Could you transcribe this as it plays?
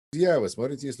Друзья, вы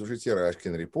смотрите и слушаете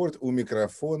Рашкин Репорт. У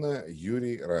микрофона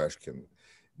Юрий Рашкин.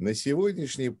 На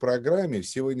сегодняшней программе, в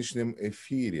сегодняшнем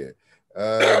эфире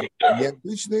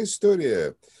необычная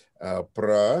история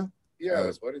про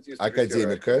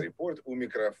академика,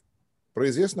 про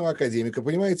известного академика,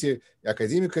 понимаете,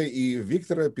 академика и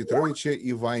Виктора Петровича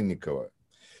Иванникова,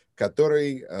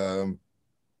 который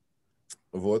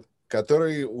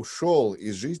ушел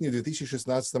из жизни в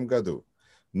 2016 году.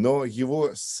 Но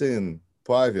его сын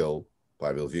Павел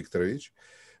Викторович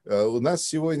у нас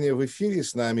сегодня в эфире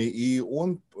с нами, и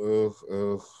он,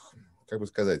 как бы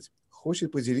сказать,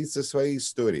 хочет поделиться своей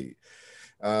историей.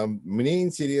 Мне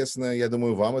интересно, я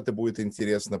думаю, вам это будет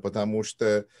интересно, потому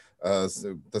что, так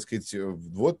сказать,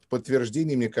 вот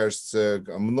подтверждение, мне кажется,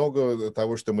 много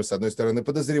того, что мы, с одной стороны,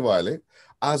 подозревали,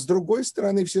 а с другой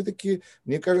стороны, все-таки,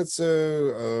 мне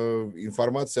кажется,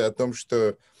 информация о том,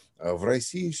 что в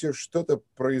России еще что-то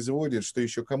производит, что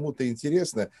еще кому-то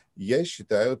интересно, я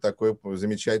считаю такой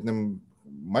замечательным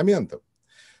моментом.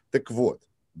 Так вот,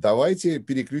 давайте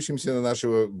переключимся на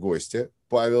нашего гостя.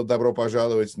 Павел, добро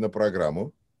пожаловать на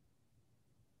программу.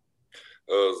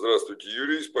 Здравствуйте,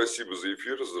 Юрий, спасибо за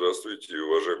эфир. Здравствуйте,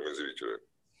 уважаемые зрители.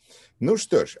 Ну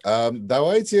что ж,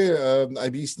 давайте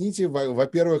объясните,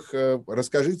 во-первых,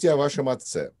 расскажите о вашем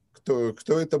отце.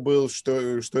 Кто это был,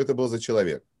 что это был за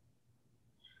человек?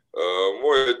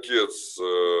 Мой отец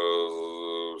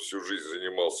всю жизнь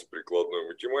занимался прикладной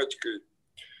математикой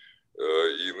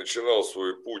и начинал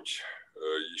свой путь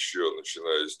еще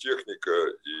начиная с техника,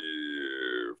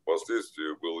 и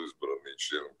впоследствии был избран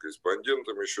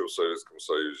членом-корреспондентом еще в Советском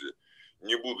Союзе,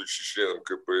 не будучи членом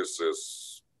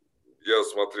КПСС. Я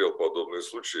смотрел подобные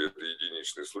случаи, это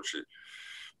единичный случай,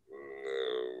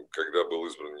 когда был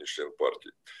избран не член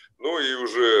партии. Ну и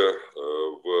уже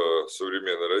в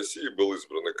современной России был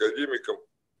избран академиком.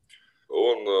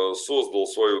 Он создал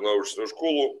свою научную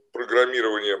школу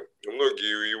программирования.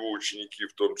 Многие его ученики,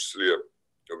 в том числе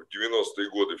в 90-е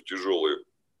годы, в тяжелые,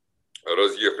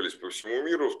 разъехались по всему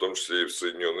миру, в том числе и в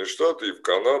Соединенные Штаты, и в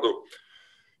Канаду,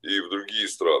 и в другие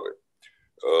страны.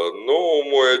 Но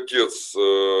мой отец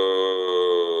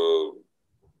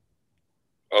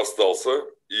остался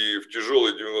и в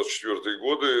тяжелые 94-е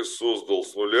годы создал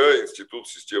с нуля Институт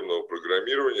системного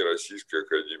программирования Российской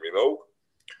академии наук,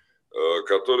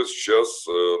 который сейчас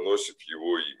носит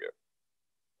его имя.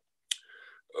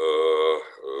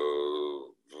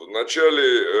 В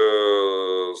начале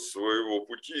своего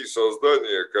пути и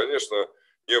создания, конечно,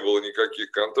 не было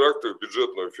никаких контрактов,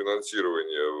 бюджетного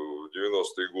финансирования в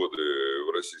 90-е годы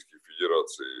в Российской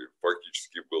Федерации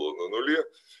фактически было на нуле,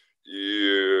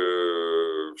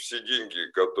 и все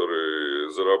деньги,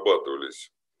 которые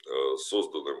зарабатывались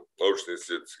созданным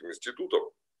научно-исследовательским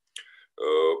институтом,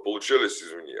 получались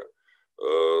извне.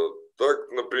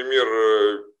 Так,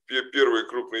 например, первые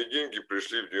крупные деньги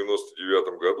пришли в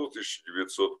 99 году,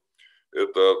 1900.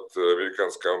 Это от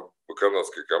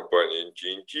американско-канадской компании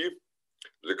NTT,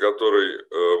 для которой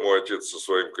мой отец со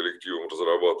своим коллективом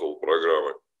разрабатывал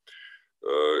программы.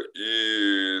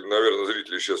 И, наверное,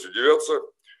 зрители сейчас удивятся,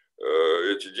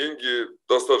 эти деньги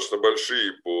достаточно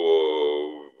большие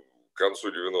по концу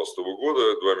 90-го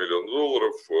года, $2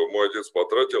 миллиона, мой отец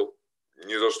потратил,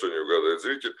 ни за что не угадает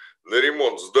зритель, на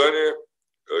ремонт здания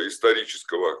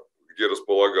исторического, где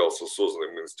располагался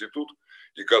созданный институт,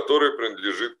 и который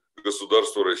принадлежит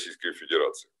государству Российской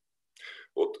Федерации.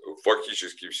 Вот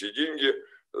фактически все деньги,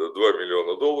 $2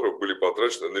 миллиона, были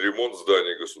потрачены на ремонт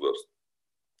здания государства.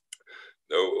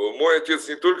 Мой отец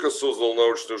не только создал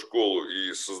научную школу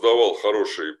и создавал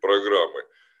хорошие программы,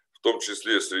 в том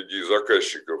числе среди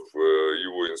заказчиков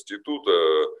его института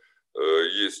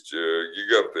есть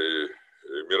гиганты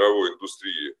мировой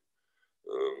индустрии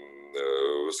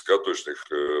высокоточных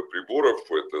приборов,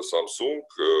 это Samsung,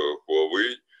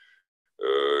 Huawei.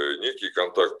 Некие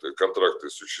контракты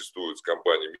существуют с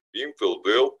компаниями Intel,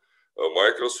 Dell,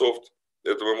 Microsoft.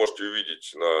 Это вы можете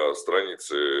увидеть на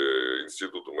странице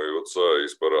института моего отца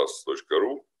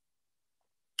isparas.ru.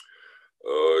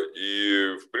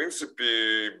 И, в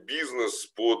принципе, бизнес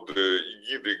под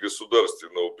эгидой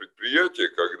государственного предприятия,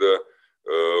 когда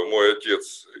мой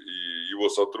отец и его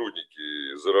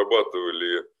сотрудники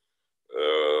зарабатывали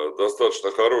достаточно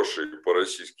хорошие по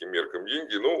российским меркам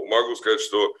деньги, ну, могу сказать,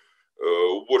 что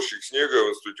уборщик снега в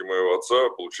институте моего отца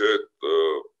получает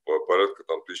порядка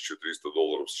там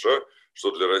 $1300 США,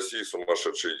 что для России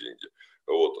сумасшедшие деньги.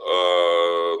 Вот.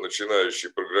 А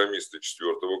начинающие программисты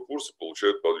 4-го курса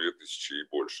получают по 2000 и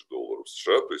больше долларов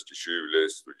США, то есть еще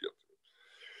являясь студентами.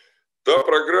 Та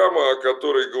программа, о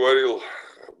которой говорил,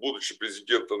 будучи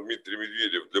президентом, Дмитрий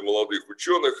Медведев для молодых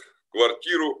ученых,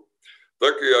 квартиру,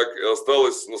 так и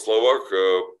осталась на словах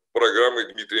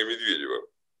программой Дмитрия Медведева.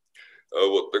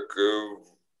 Вот, так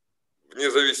вне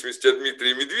зависимости от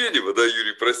Дмитрия Медведева, да,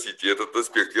 Юрий, простите, этот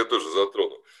аспект я тоже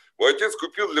затрону, мой отец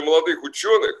купил для молодых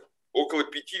ученых около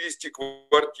 50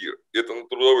 квартир. Это на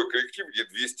трудовой коллектив, где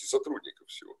 200 сотрудников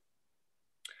всего.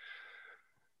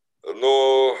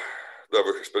 Но, да,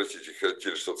 вы, простите,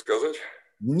 хотели что-то сказать?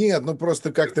 Нет, ну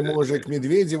просто как-то мы уже к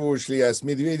Медведеву ушли, а с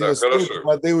Медведева Да, столько хорошо.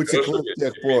 воды утекло с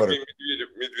тех пор.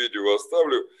 Медведеву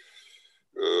оставлю.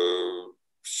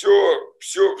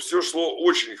 Все шло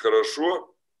очень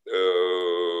хорошо.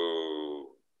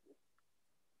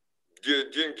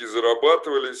 Деньги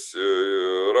зарабатывались,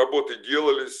 работы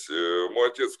делались. Мой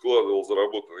отец вкладывал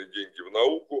заработанные деньги в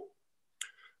науку.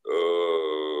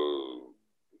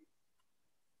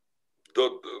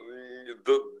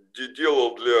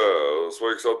 Делал для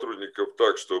своих сотрудников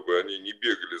так, чтобы они не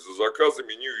бегали за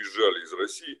заказами, не уезжали из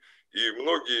России. И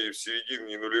многие в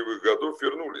середине нулевых годов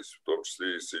вернулись, в том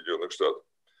числе и из Соединенных Штатов,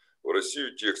 в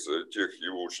Россию, тех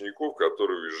его учеников,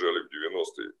 которые уезжали в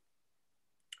 90-е.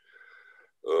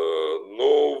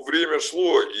 Но время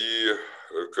шло, и,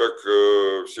 как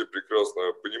все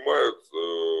прекрасно понимают,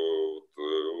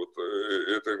 вот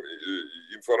эта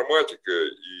информатика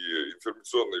и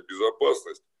информационная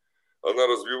безопасность, она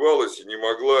развивалась и не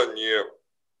могла не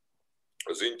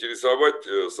заинтересовать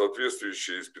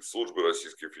соответствующие спецслужбы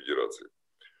Российской Федерации.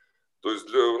 То есть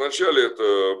вначале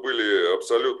это были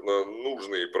абсолютно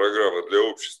нужные программы для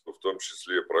общества, в том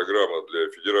числе программа для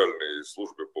Федеральной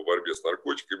службы по борьбе с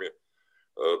наркотиками,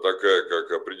 такая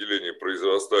как определение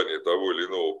произрастания того или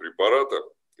иного препарата,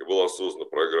 была создана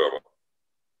программа.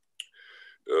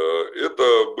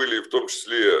 Это были в том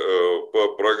числе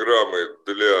программы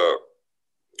для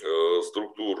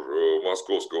структур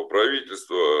московского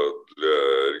правительства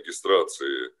для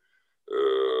регистрации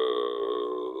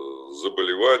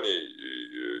заболеваний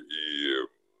и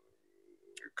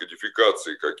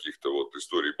кодификации каких-то вот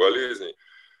историй болезней.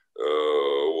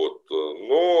 Вот.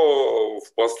 Но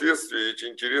впоследствии эти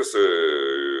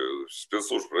интересы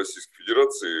спецслужб Российской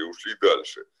Федерации ушли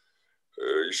дальше.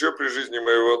 Еще при жизни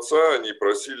моего отца они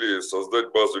просили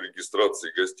создать базу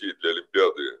регистрации гостей для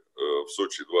Олимпиады в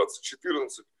Сочи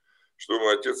 2014, что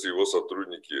мой отец и его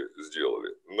сотрудники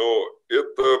сделали. Но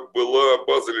это была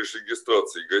база лишь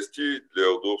регистрации гостей для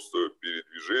удобства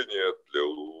передвижения, для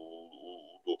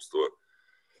удобства,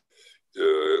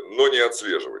 но не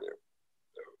отслеживания.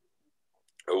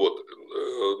 Вот.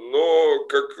 Но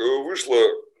как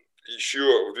вышло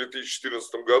еще в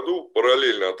 2014 году,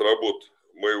 параллельно от работ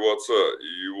моего отца и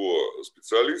его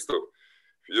специалистов,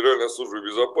 Федеральная служба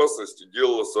безопасности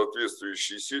делала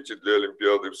соответствующие сети для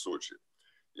Олимпиады в Сочи.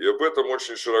 И об этом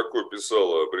очень широко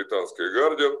писала британская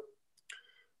 «Гардиан».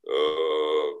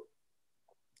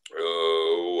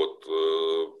 Вот.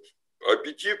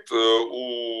 Аппетит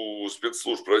у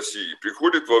спецслужб России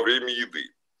приходит во время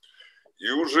еды. И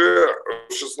уже в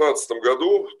 2016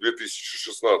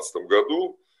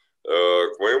 году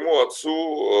к моему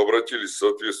отцу обратились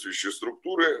соответствующие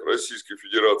структуры Российской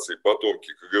Федерации,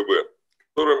 потомки КГБ,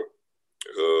 которым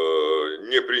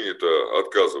не принято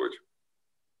отказывать.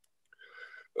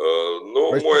 Но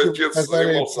Простите, мой вы отец сказали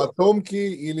занимался... потомки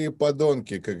или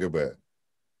подонки КГБ?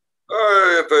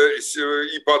 Это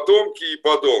и потомки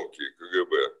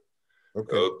КГБ.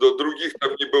 Okay. Да, других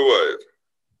там не бывает.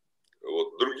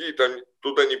 Вот, другие там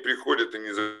туда не приходят и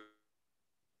не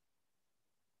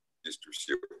есть у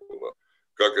всех,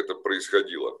 как это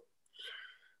происходило.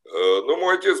 Но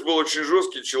мой отец был очень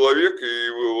жесткий человек, и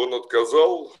он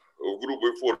отказал в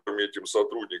грубой форме этим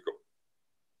сотрудникам.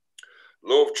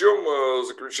 Но в чем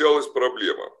заключалась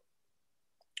проблема?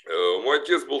 Мой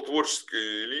отец был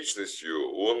творческой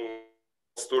личностью, он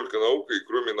столько наукой, и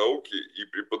кроме науки и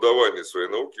преподавания своей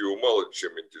науки его мало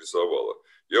чем интересовало.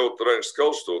 Я вот раньше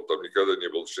сказал, что он там никогда не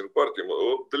был член партии,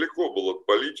 он далеко был от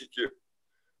политики,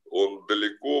 он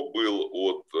далеко был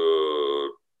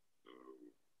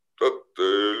от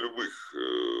любых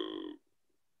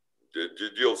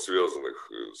дел,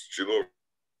 связанных с чиновниками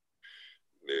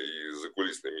и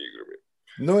закулисными играми.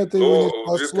 Но это его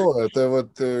не спасло. Это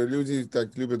вот люди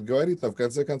так любят говорить, но в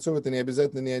конце концов это не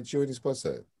обязательно ни от чего не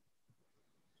спасает.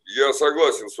 Я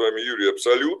согласен с вами, Юрий,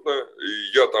 абсолютно.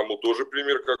 И я тому тоже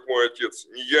пример, как мой отец.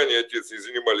 Ни я, ни отец не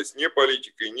занимались ни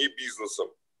политикой, ни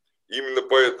бизнесом. Именно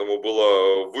поэтому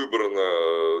была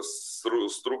выбрана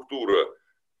структура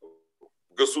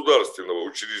государственного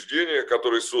учреждения,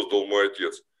 который создал мой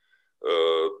отец,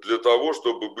 для того,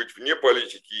 чтобы быть вне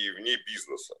политики и вне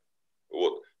бизнеса.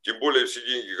 Вот. Тем более все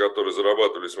деньги, которые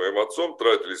зарабатывались моим отцом,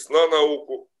 тратились на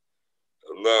науку,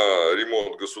 на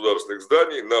ремонт государственных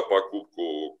зданий, на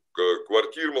покупку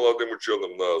квартир молодым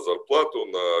ученым, на зарплату,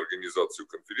 на организацию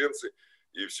конференций.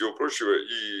 и всего прочего.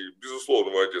 И,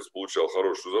 безусловно, мой отец получал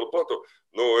хорошую зарплату,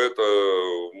 но это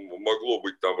могло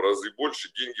быть там в разы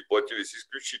больше. Деньги платились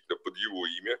исключительно под его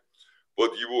имя,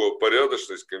 под его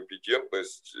порядочность,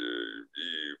 компетентность.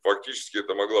 И фактически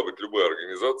это могла быть любая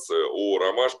организация, ООО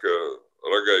 «Ромашка»,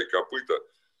 «Рога и копыта».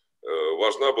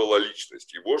 Важна была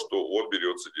личность его, что он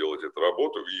берется делать эту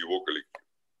работу, и его коллектив.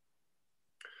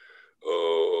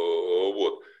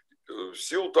 Вот. В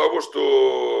силу того,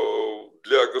 что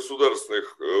для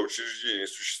государственных учреждений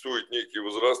существует некий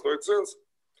возрастной ценз,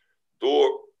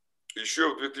 то еще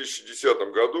в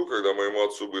 2010 году, когда моему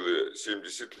отцу были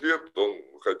 70 лет,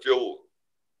 он хотел,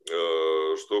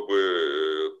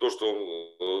 чтобы то, что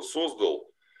он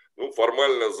создал, ну,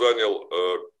 формально занял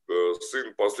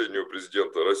сын последнего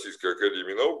президента Российской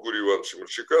академии наук Гурия Ивановича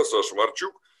Марчука, Саша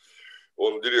Марчук.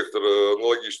 Он директор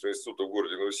аналогичного института в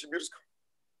городе Новосибирск.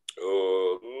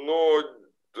 Но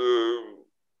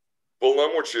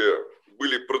полномочия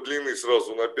были продлены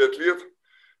сразу на 5 лет,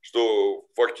 что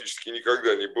фактически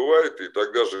никогда не бывает. И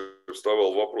тогда же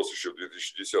вставал вопрос еще в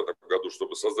 2010 году,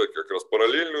 чтобы создать как раз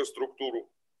параллельную структуру.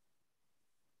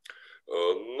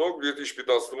 Но к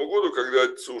 2015 году, когда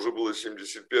отцу уже было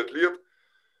 75 лет,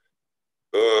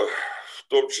 в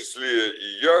том числе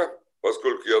и я,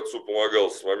 поскольку я отцу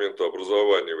помогал с момента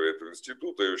образования этого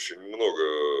института, и очень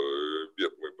много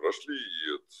бед мы прошли,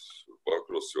 и от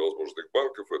банкротства всевозможных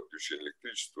банков, и от отключения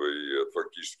электричества, и от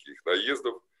фактически их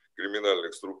наездов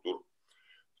криминальных структур.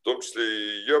 В том числе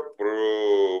и я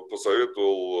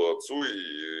посоветовал отцу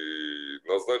и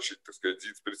назначить, так сказать,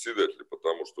 зиц-председателя,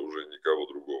 потому что уже никого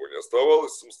другого не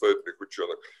оставалось, самостоятельных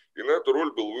ученых. И на эту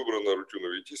роль был выбран Арутюн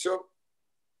Аветисян,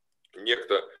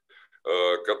 некто,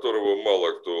 которого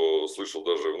мало кто слышал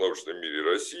даже в научном мире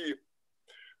России,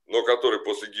 но который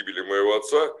после гибели моего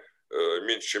отца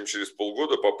меньше чем через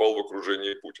полгода попал в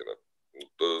окружение Путина.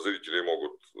 Зрители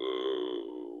могут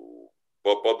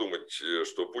подумать,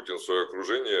 что Путин в свое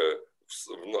окружение,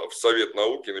 в Совет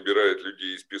науки набирает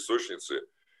людей из песочницы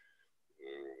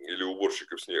или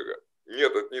уборщиков снега.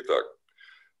 Нет, это не так.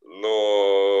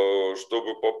 Но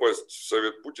чтобы попасть в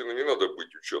Совет Путина, не надо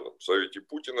быть ученым. В Совете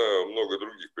Путина много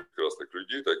других прекрасных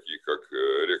людей, таких как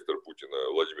ректор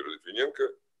Путина Владимир Литвиненко,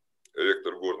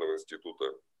 ректор Горного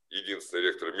института, единственный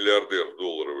ректор-миллиардер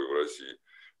долларовый в России,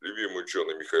 любимый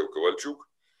ученый Михаил Ковальчук,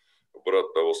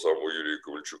 брат того самого Юрия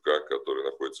Ковальчука, который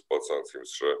находится под санкциями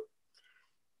США,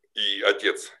 и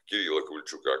отец Кирилла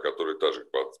Ковальчука, который также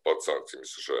под санкциями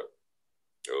США.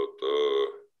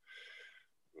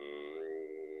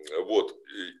 Вот.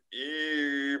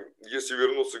 И если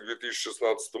вернуться к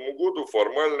 2016 году,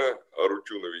 формально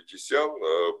Арутюн Аветисян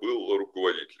был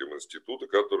руководителем института,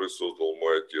 который создал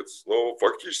мой отец. Но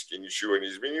фактически ничего не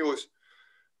изменилось.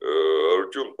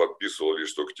 Арутюн подписывал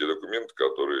лишь только те документы,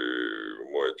 которые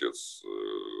мой отец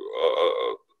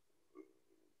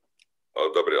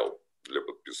одобрял для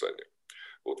подписания.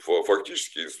 Вот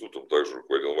фактически институтом также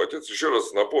руководил мой отец. Еще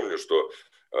раз напомню, что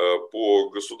по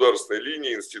государственной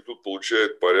линии институт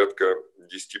получает порядка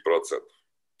 10%.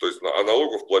 То есть, а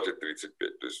налогов платит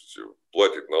 35%. То есть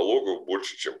платит налогов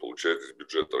больше, чем получает из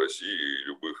бюджета России и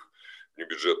любых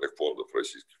небюджетных фондов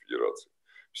Российской Федерации.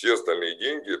 Все остальные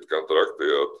деньги – это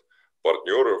контракты от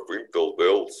партнеров Intel,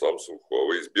 Dell, Samsung,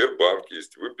 Huawei, Сбербанк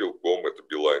есть, Выпилком, это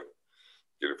Билайн,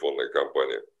 телефонная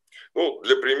компания. Ну,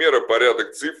 для примера,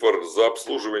 порядок цифр за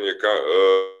обслуживание,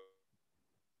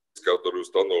 которые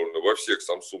установлены во всех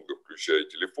Samsung, включая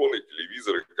телефоны,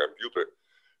 телевизоры, компьютеры.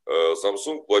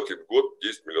 Samsung платит в год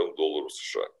 10 миллионов долларов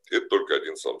США. Это только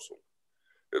один Samsung.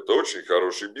 Это очень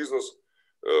хороший бизнес.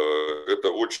 Это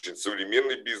очень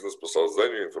современный бизнес по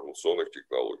созданию информационных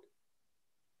технологий.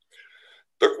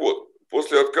 Так вот,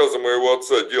 после отказа моего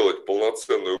отца делать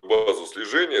полноценную базу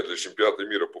слежения для чемпионата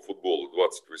мира по футболу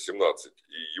 2018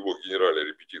 и его генеральной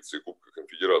репетиции Кубка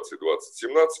Конфедерации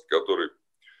 2017, который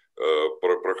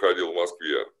проходил в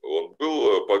Москве, он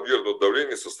был подвергнут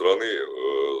давлению со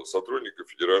стороны сотрудников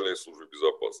Федеральной службы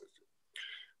безопасности.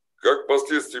 Как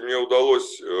впоследствии мне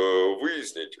удалось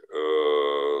выяснить,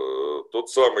 тот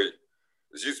самый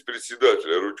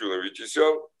зиц-председатель Арутюн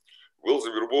Аветисян был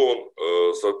завербован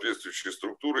соответствующей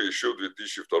структурой еще в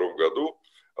 2002 году.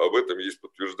 Об этом есть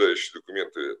подтверждающие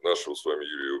документы нашего с вами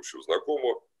Юрия общего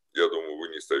знакомого. Я думаю, вы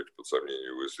не ставите под сомнение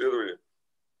его исследования.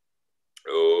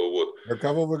 Вот. А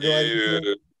кого вы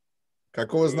говорите?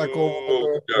 Какого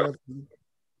знакомого?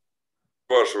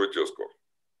 Вашего тезку.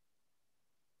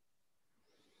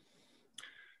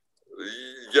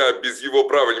 Я без его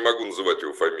права не могу называть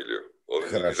его фамилию. Он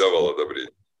не давал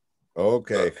одобрения.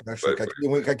 Окей, да, хорошо.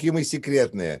 Какие мы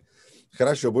секретные.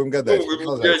 Хорошо, будем гадать.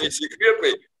 Ну, я не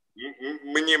секретный.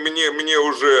 Мне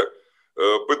уже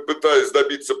пытаясь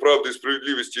добиться правды и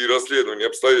справедливости и расследования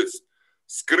обстоятельств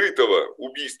скрытого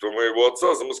убийства моего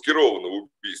отца, замаскированного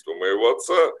убийства моего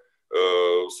отца,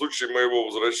 в случае моего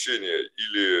возвращения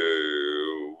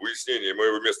или выяснения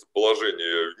моего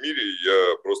местоположения в мире,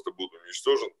 я просто буду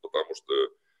уничтожен, потому что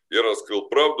я раскрыл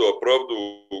правду, а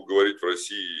правду говорить в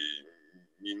России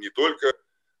не только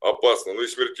опасно, но и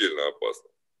смертельно опасно.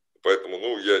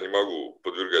 Поэтому, я не могу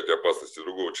подвергать опасности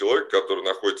другого человека, который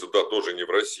находится, да, тоже не в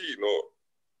России, но...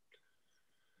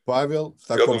 Павел, в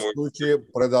таком случае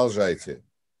продолжайте.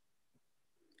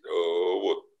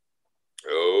 Вот.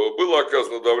 Было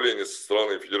оказано давление со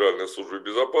стороны Федеральной службы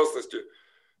безопасности,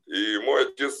 и мой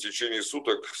отец в течение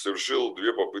суток совершил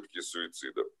 2 попытки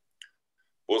суицида.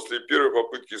 После первой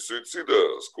попытки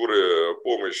суицида скорая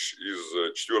помощь из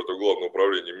 4-го главного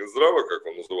управления Минздрава, как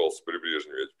он назывался при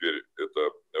Брежневе, а теперь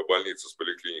это больница с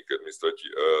поликлиникой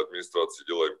администрации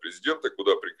делами президента,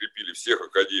 куда прикрепили всех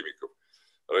академиков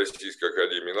Российской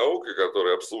академии наук,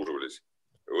 которые обслуживались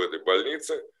в этой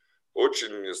больнице,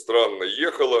 очень странно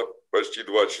ехала, почти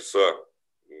 2 часа,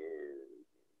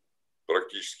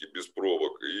 практически без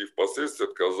пробок, и впоследствии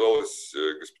отказалась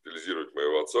госпитализировать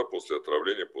моего отца после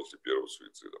отравления, после первого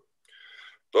суицида.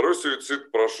 Второй суицид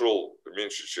прошел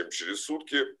меньше, чем через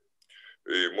сутки,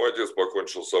 и мой отец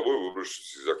покончил с собой,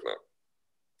 выбравшись из окна.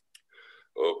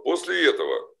 После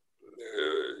этого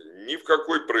ни в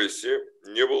какой прессе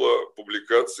не было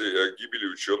публикации о гибели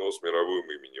ученого с мировым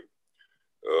именем,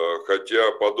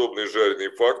 хотя подобные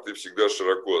жареные факты всегда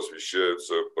широко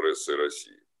освещаются прессой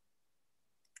России.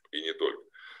 И не только.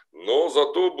 Но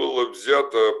зато было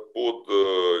взято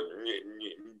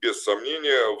без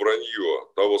сомнения вранье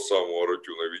того самого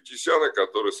Арутюна Аветисяна,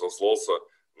 который сослался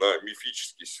на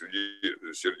мифический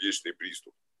сердечный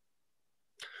приступ.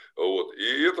 Вот.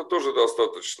 И это тоже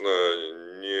достаточно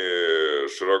не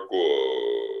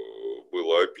широко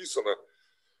было описано.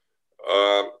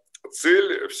 А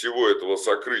цель всего этого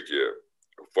сокрытия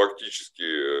фактически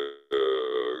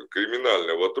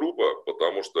криминального трупа,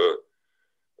 потому что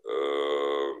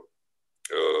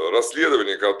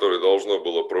расследование, которое должно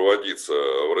было проводиться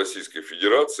в Российской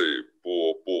Федерации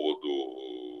по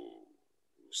поводу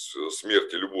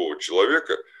смерти любого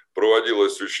человека,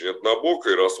 проводилось очень однобоко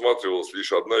и рассматривалась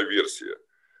лишь одна версия.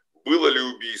 Было ли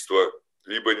убийство,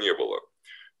 либо не было.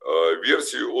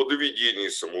 Версию о доведении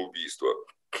самоубийства,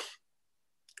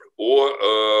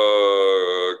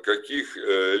 о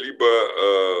каких-либо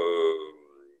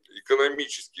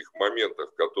экономических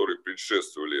моментах, которые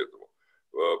предшествовали этому,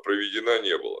 проведена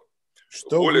не было.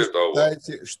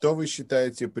 Что вы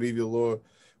считаете привело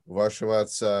вашего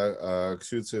отца к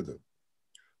суициду?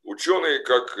 Ученые,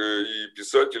 как и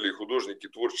писатели, и художники,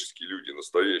 творческие люди,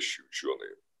 настоящие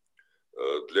ученые.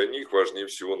 Для них важнее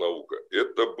всего наука.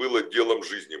 Это было делом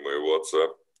жизни моего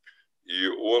отца. И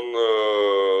он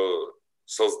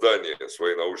создание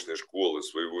своей научной школы,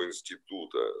 своего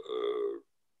института,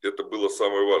 это было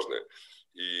самое важное.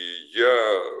 И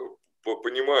я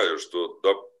понимаю, что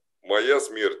моя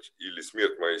смерть или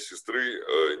смерть моей сестры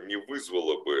не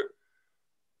вызвала бы,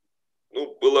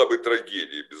 была бы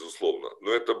трагедия, безусловно,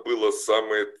 но это было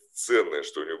самое ценное,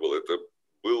 что у него было. Это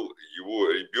был его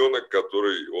ребенок,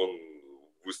 который он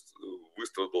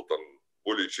выстрадал там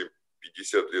более чем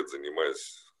 50 лет,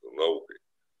 занимаясь наукой.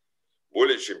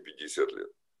 Более чем 50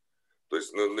 лет. То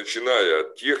есть, начиная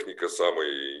от техника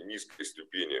самой низкой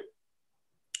ступени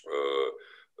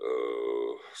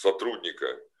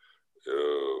сотрудника,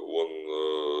 он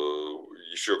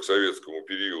еще к советскому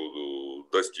периоду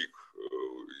достиг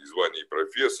званий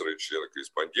профессора и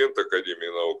члена-корреспондента Академии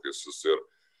наук СССР.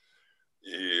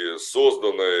 И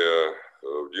созданная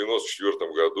в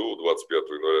 1994 году, 25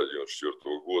 января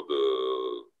 1994 года,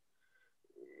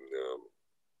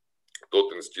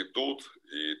 тот институт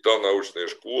и та научная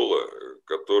школа,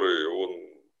 которой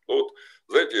он...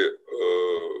 знаете,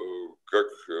 как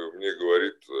мне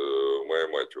говорит моя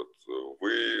мать,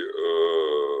 вы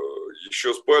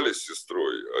еще спали с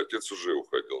сестрой, а отец уже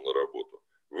уходил на работу.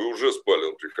 Вы уже спали,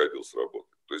 он приходил с работы.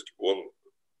 То есть он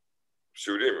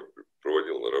все время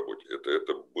проводил на работе.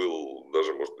 Это был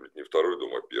даже, может быть, не второй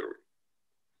дом, а первый.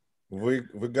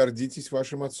 Вы гордитесь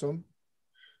вашим отцом?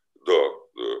 Да,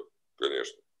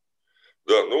 конечно.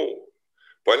 Да,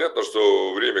 понятно,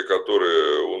 что время,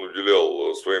 которое он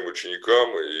уделял своим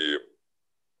ученикам, и,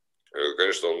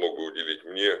 конечно, он мог бы уделить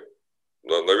мне.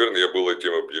 Наверное, я был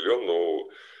этим обделен, но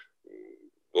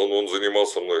он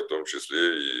занимался мной в том числе.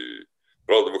 И,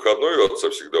 правда, выходной у отца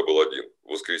всегда был один,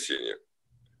 в воскресенье.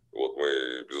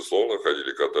 Мы, безусловно,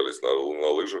 ходили, катались на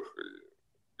лыжах,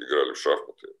 и играли в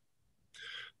шахматы.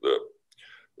 Да.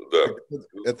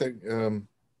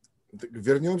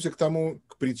 Вернемся к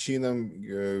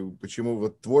причинам, почему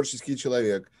вот творческий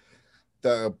человек,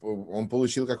 он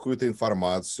получил какую-то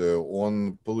информацию,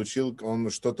 он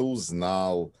что-то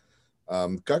узнал.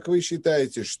 Как вы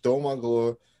считаете, что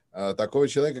могло такого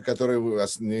человека, который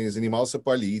не занимался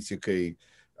политикой,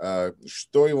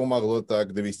 что его могло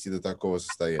так довести до такого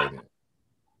состояния?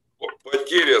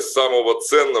 Потеря самого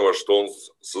ценного, что он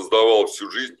создавал всю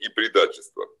жизнь, и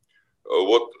предательство.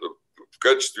 Вот в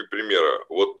качестве примера,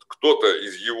 вот кто-то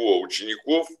из его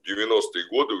учеников в 90-е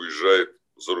годы уезжает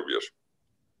за рубеж.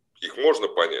 Их можно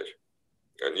понять.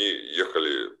 Они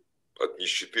ехали от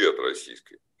нищеты, от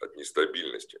российской, от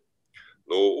нестабильности.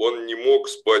 Но он не мог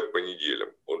спать по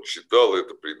неделям. Он считал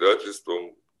это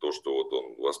предательством, то, что вот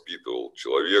он воспитывал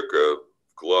человека,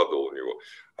 вкладывал в него.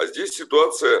 А здесь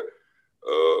ситуация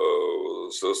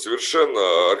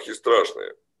совершенно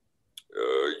архистрашная.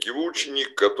 Его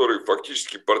ученик, который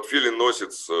фактически в портфеле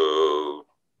носит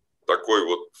такой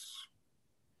вот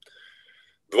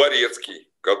дворецкий,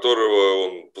 которого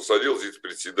он посадил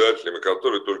вице-председателем, и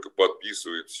который только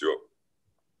подписывает все,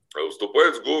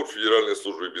 вступает в сговор Федеральной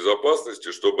службы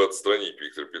безопасности, чтобы отстранить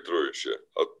Виктора Петровича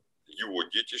от его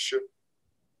детища.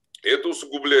 И это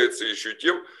усугубляется еще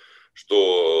тем,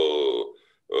 что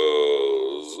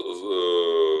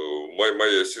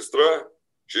моя сестра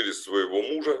через своего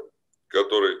мужа,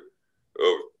 который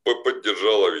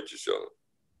поддержал Аветисяна.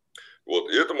 Вот,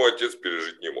 и это мой отец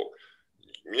пережить не мог.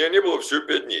 Меня не было всего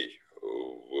 5 дней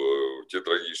в те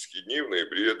трагические дни в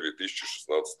ноябре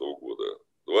 2016 года.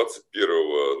 21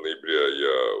 ноября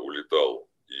я улетал,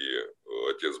 и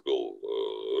отец был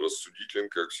рассудителен,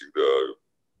 как всегда.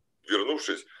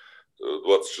 Вернувшись,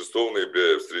 26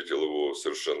 ноября я встретил его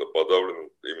совершенно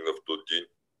подавленным. Именно в тот день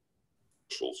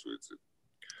шел суицид.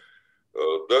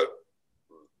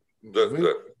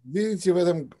 Вы видите в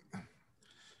этом,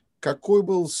 какой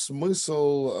был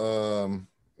смысл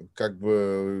как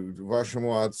бы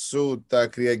вашему отцу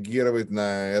так реагировать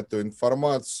на эту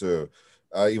информацию?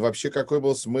 И вообще, какой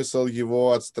был смысл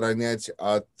его отстранять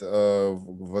от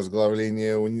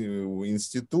возглавления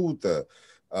института?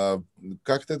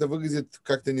 Как-то это выглядит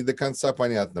как-то не до конца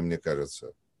понятно, мне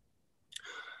кажется.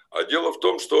 А дело в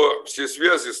том, что все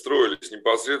связи строились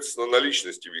непосредственно на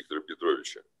личности Виктора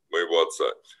Петровича, моего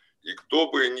отца. И кто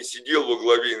бы ни сидел во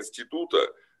главе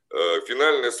института,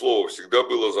 финальное слово всегда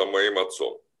было за моим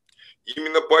отцом.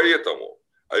 Именно поэтому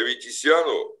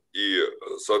Аветисяну и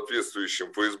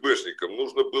соответствующим ФСБшникам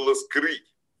нужно было скрыть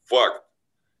факт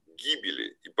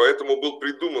гибели. И поэтому был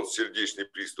придуман сердечный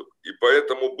приступ. И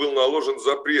поэтому был наложен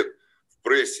запрет в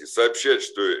прессе сообщать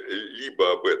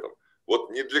что-либо об этом. Вот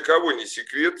ни для кого не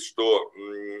секрет, что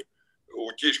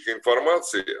утечка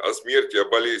информации о смерти, о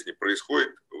болезни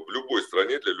происходит в любой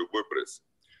стране для любой прессы.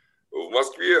 В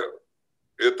Москве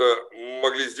это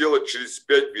могли сделать через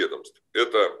 5 ведомств.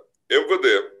 Это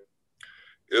МВД,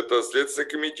 это Следственный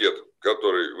комитет,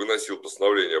 который выносил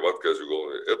постановление об отказе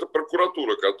уголовного, это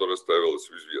прокуратура, которая ставилась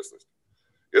в известность,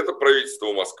 это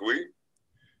правительство Москвы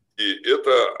и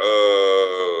это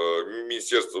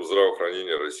Министерство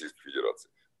здравоохранения Российской Федерации.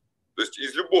 То есть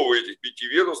из любого этих 5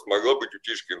 ведомств могла быть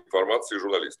утечка информации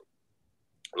журналистам.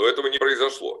 Но этого не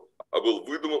произошло, а был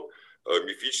выдуман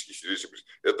мифический сердечный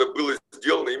приступ. Это было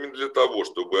сделано именно для того,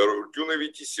 чтобы Арутюн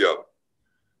Аветисян,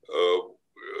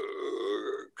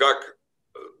 как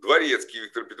дворецкий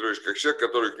Виктор Петрович, как человек,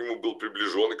 который к нему был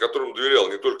приближен, и которому доверял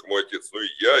не только мой отец, но и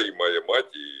я, и моя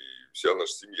мать, и вся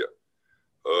наша семья,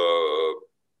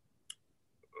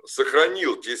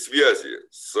 сохранил те связи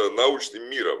с научным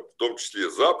миром, в том числе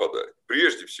Запада,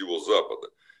 прежде всего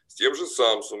Запада, с тем же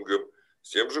Samsung, с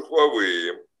тем же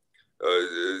Huawei,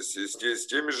 с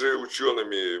теми же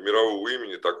учеными мирового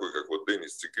имени, такой как вот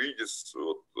Денис Цикридис,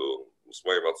 вот, с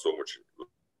моим отцом очень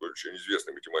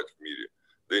известный математик в мире,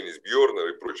 Денис Бьорнер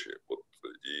и прочие, вот,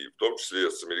 и в том числе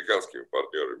с американскими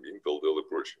партнерами, Intel, Dell и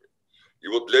прочими. И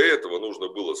вот для этого нужно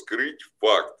было скрыть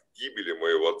факт гибели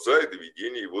моего отца и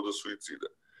доведения его до суицида.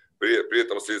 При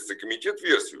этом Следственный комитет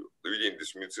версию доведения до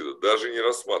суицида даже не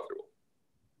рассматривал.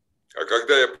 А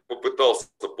когда я попытался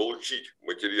получить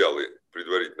материалы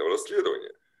предварительного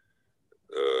расследования,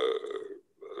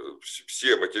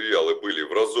 все материалы были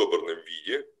в разобранном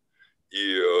виде,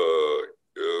 и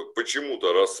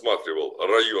почему-то рассматривал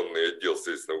районный отдел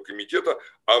Следственного комитета,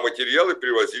 а материалы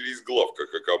привозили из главка,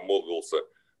 как обмолвился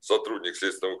сотрудник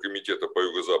Следственного комитета по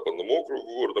Юго-Западному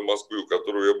округу города Москвы, у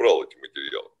которого я брал эти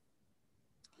материалы.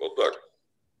 Вот так.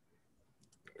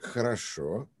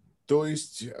 Хорошо. То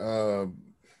есть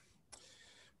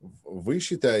вы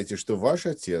считаете, что ваш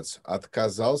отец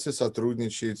отказался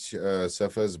сотрудничать с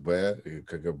ФСБ,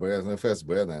 КГБ,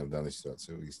 ФСБ, наверное, в данной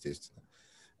ситуации, естественно,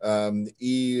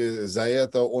 И за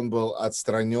это он был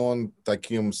отстранен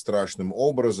таким страшным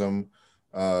образом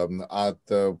от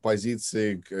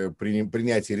позиции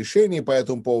принятия решений по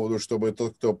этому поводу, чтобы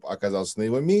тот, кто оказался на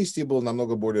его месте, был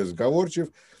намного более сговорчив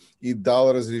и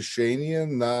дал разрешение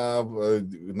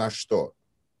на что?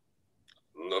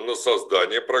 На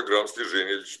создание программ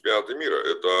слежения для чемпионата мира.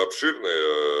 Это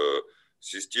обширная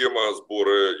система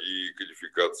сбора и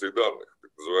кодификации данных,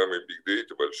 так называемые big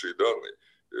data, большие данные.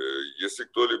 Если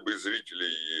кто-либо из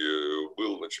зрителей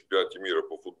был на чемпионате мира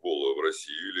по футболу в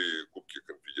России или Кубке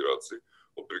Конфедерации,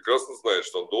 он прекрасно знает,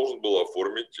 что он должен был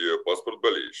оформить паспорт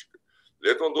болельщика.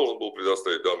 Для этого он должен был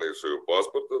предоставить данные своего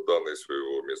паспорта, данные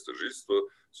своего места жительства,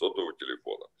 сотового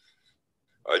телефона.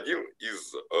 Один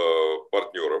из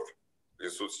партнеров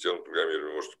Институт системного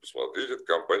программирования, можете посмотреть, это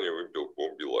компания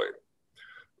Wimpel.com Билайн.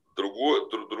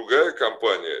 Другая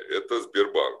компания – это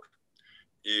Сбербанк.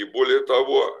 И более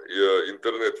того,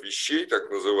 интернет вещей, так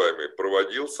называемый,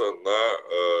 проводился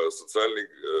на социальной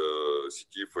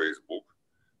сети Facebook,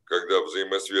 когда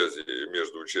взаимосвязи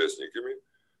между участниками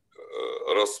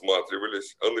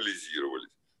рассматривались, анализировались.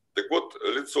 Так вот,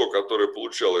 лицо, которое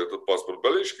получало этот паспорт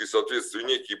болельщика и, соответственно,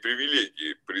 некие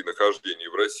привилегии при нахождении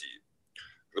в России,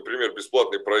 например,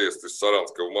 бесплатный проезд из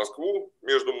Саранска в Москву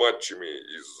между матчами,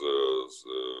 из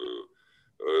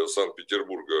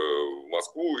Санкт-Петербурга в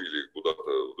Москву или куда-то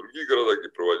в другие города, где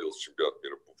проводился чемпионат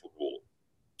мира по футболу,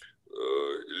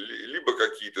 либо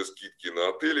какие-то скидки на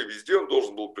отели, везде он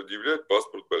должен был предъявлять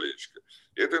паспорт болельщика.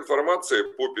 И эта информация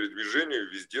по передвижению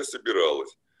везде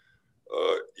собиралась.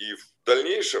 И в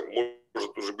дальнейшем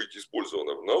может уже быть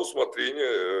использована на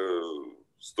усмотрение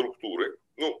структуры,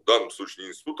 ну, в данном случае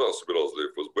не института, она собиралась для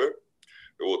ФСБ.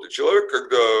 Вот. И человек,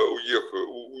 когда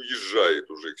уезжает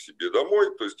уже к себе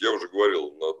домой, то есть я уже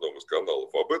говорил на одном из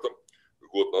каналов об этом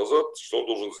год назад, что он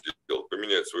должен сделать?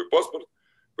 Поменять свой паспорт,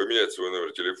 поменять свой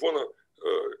номер телефона,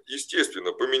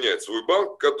 естественно, поменять свой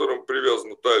банк, к которому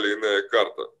привязана та или иная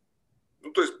карта.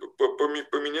 Ну, то есть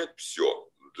поменять все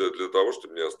для того,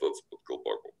 чтобы не остаться под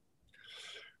колпаком.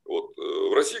 Вот.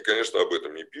 В России, конечно, об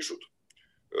этом не пишут.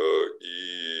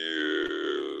 И,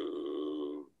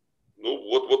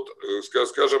 ну,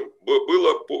 скажем,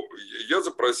 я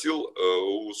запросил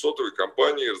у сотовой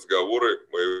компании разговоры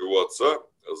моего отца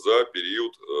за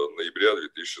период ноября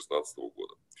 2016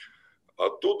 года.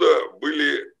 Оттуда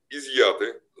были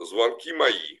изъяты звонки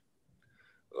моей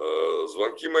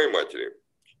матери.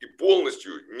 И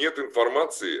полностью нет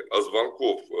информации о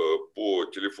звонках по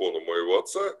телефону моего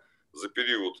отца за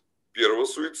период первого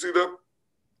суицида,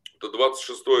 это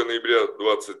 26 ноября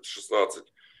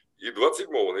 2016 и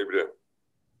 27 ноября.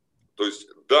 То есть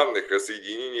данных о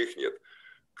соединениях нет.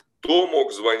 Кто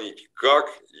мог звонить, как,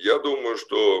 я думаю,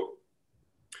 что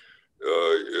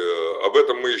об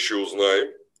этом мы еще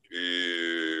узнаем.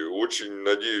 И очень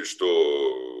надеюсь,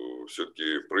 что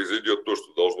все-таки произойдет то,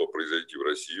 что должно произойти в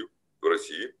России.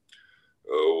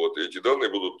 Вот. Эти данные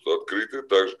будут открыты,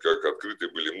 так же, как открыты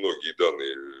были многие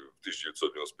данные в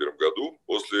 1991 году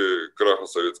после краха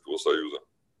Советского Союза.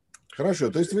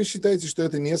 Хорошо, то есть вы считаете, что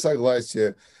это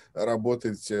несогласие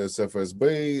работать с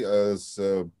ФСБ,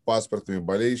 с паспортами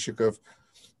болельщиков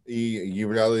и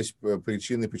являлось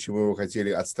причиной, почему его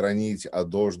хотели отстранить от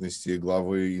должности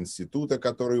главы института,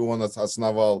 который он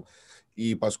основал,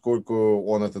 и поскольку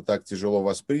он это так тяжело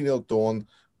воспринял, то он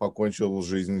покончил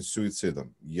жизнь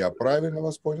суицидом. Я правильно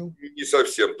вас понял? Не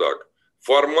совсем так.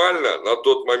 Формально на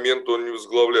тот момент он не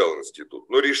возглавлял институт,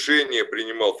 но решение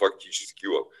принимал фактически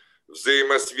он.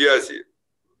 Взаимосвязи.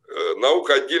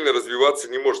 Наука отдельно развиваться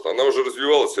не может, она уже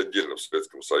развивалась отдельно в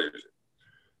Советском Союзе.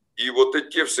 И вот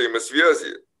эти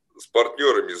взаимосвязи с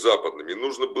партнерами западными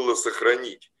нужно было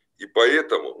сохранить. И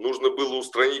поэтому нужно было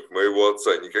устранить моего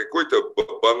отца не какой-то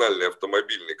банальной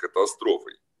автомобильной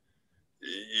катастрофой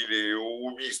или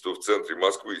убийство в центре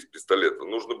Москвы из пистолета.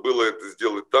 Нужно было это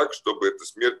сделать так, чтобы эта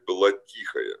смерть была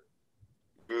тихая.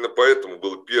 Именно поэтому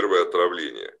было первое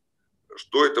отравление.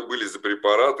 Что это были за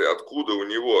препараты, откуда у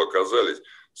него оказались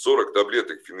 40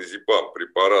 таблеток феназепам,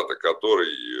 препарата, который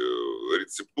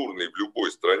рецептурный в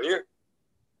любой стране.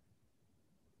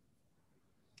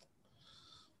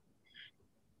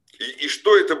 И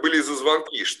что это были за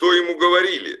звонки, что ему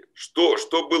говорили, что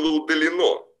было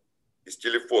удалено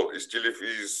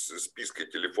из списка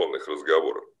телефонных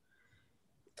разговоров.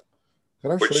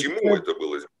 Хорошо. Почему это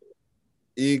было сделано?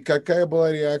 И какая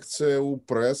была реакция у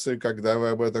прессы, когда вы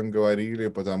об этом говорили?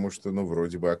 Потому что, ну,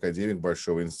 вроде бы академик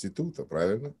большого института,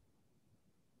 правильно?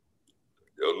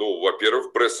 Ну,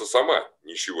 во-первых, пресса сама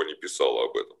ничего не писала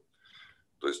об этом.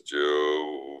 То есть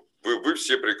вы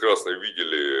все прекрасно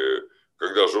видели,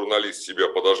 когда журналист себя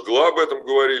подожгла, об этом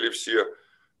говорили все.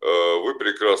 вы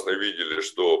прекрасно видели,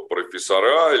 что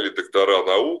профессора или доктора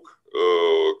наук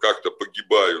как-то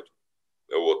погибают.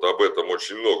 Вот, об этом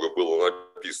очень много было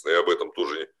написано, и об этом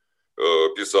тоже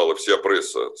писала вся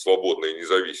пресса, свободная и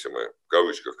независимая, в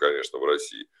кавычках, конечно, в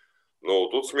России. Но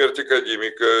тут смерть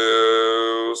академика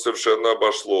совершенно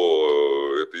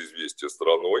обошло это известие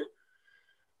стороной.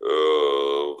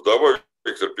 Вдова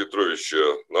Виктора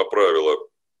Петровича направила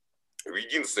в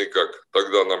единственный, как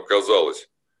тогда нам казалось,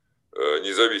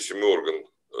 независимый орган,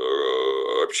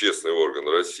 общественный орган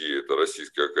России, это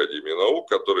Российская академия наук,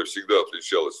 которая всегда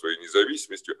отличалась своей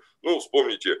независимостью. Ну,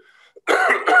 вспомните,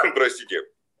 простите,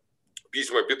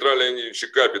 письма Петра Леонидовича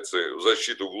Капицы в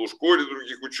защиту Глушко или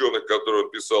других ученых, которые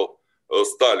он писал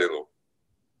Сталину.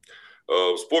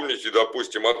 Вспомните,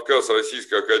 допустим, отказ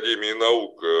Российской академии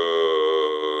наук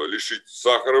лишить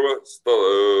Сахарова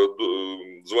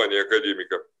звания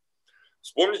академика.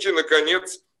 Вспомните,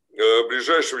 наконец,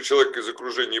 ближайшего человека из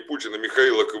окружения Путина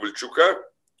Михаила Ковальчука,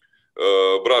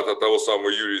 брата того самого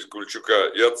Юрия Ковальчука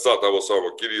и отца того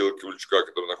самого Кирилла Ковальчука,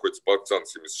 который находится под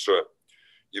санкциями США.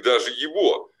 И даже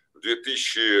его в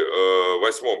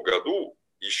 2008 году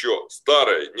еще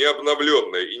старая,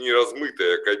 необновленная и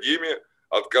неразмытая академия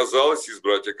отказалась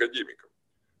избрать академиком.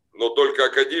 Но только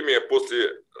академия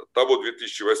после того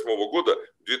 2008 года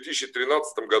в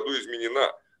 2013 году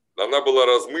изменена. Она была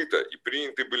размыта, и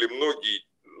приняты были многие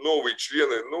новые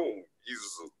члены,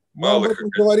 из малых... Мы об этом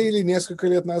говорили несколько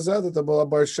лет назад, это была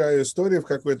большая история в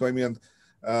какой-то момент,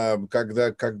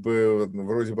 когда как бы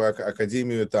вроде бы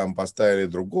академию там поставили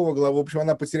другого главу, в общем,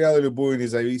 она потеряла любую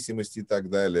независимость и так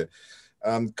далее.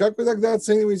 Как вы тогда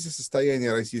оцениваете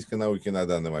состояние российской науки на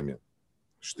данный момент?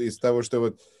 Что из того, что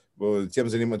вот тем,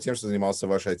 что занимался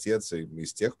ваш отец и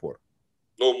с тех пор?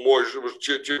 Ну,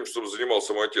 тем, что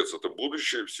занимался мой отец, это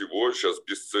будущее всего. Сейчас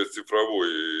без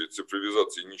цифровой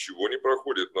цифровизации ничего не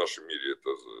проходит в нашем мире.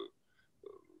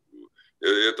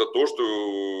 Это то, что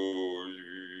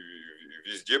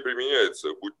везде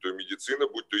применяется, будь то медицина,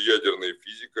 будь то ядерная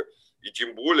физика. И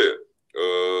тем более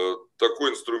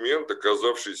такой инструмент,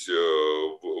 оказавшийся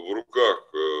в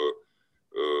руках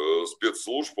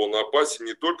спецслужб, он опасен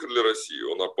не только для России,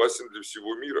 он опасен для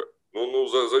всего мира.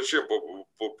 Зачем,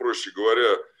 проще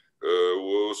говоря,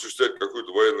 осуществлять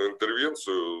какую-то военную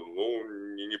интервенцию,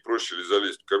 не проще ли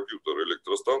залезть в компьютер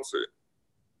электростанции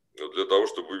для того,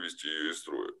 чтобы вывести ее из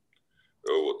строя.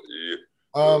 Вот.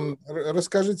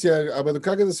 Расскажите об этом.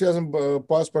 Как это связано,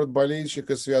 паспорт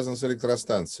болельщика связан с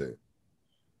электростанцией?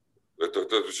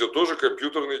 Это все тоже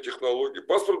компьютерные технологии.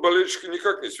 Паспорт болельщика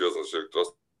никак не связан с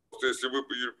электростанцией. Если вы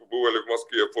побывали в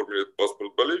Москве и оформили этот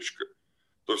паспорт болельщика,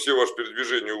 то все ваши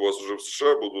передвижения у вас уже в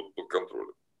США будут под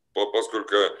контролем.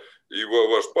 Поскольку и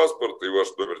ваш паспорт, и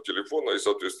ваш номер телефона, и,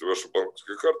 соответственно, ваша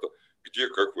банковская карта, где,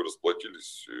 как вы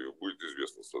расплатились, будет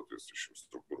известно соответствующим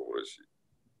структурам России.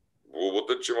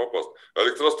 Вот это чем опасно. А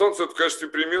электростанция – это в качестве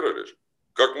примера лишь.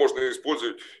 Как можно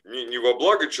использовать не во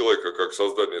благо человека, как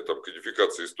создание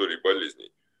кодификации истории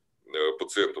болезней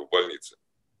пациентов в больнице,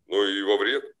 но и во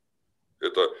вред.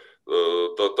 Это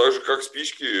так же, как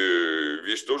спички,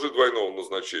 вещь тоже двойного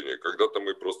назначения. Когда-то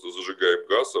мы просто зажигаем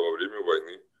газ, а во время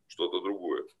войны что-то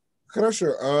другое.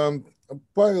 Хорошо.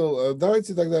 Павел,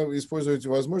 давайте тогда использовать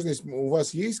возможность. У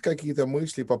вас есть какие-то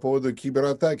мысли по поводу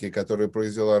кибератаки, которую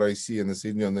произвела Россия на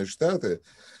Соединенные Штаты?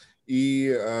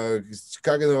 И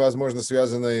как это, возможно,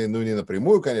 связано, не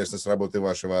напрямую, конечно, с работой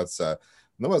вашего отца,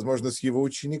 но, возможно, с его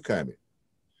учениками?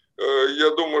 Я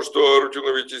думаю, что Арутюн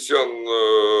Аветисян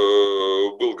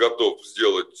был готов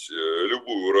сделать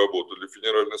любую работу для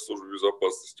Федеральной службы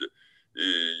безопасности. И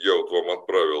я вот вам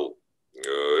отправил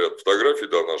ряд фотографий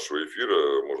до нашего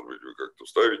эфира. Может быть, вы как-то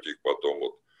вставите их потом.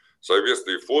 Вот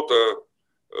совместные фото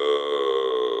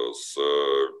с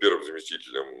первым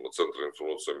заместителем Центра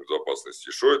информационной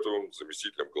безопасности Шойтовым,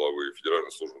 заместителем главы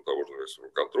Федеральной службы таможенного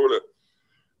контроля.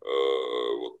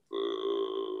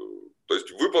 То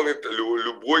есть выполнит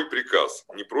любой приказ,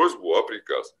 не просьбу, а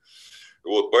приказ.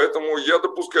 Вот, поэтому я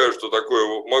допускаю, что такое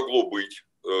могло быть.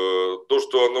 То,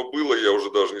 что оно было, я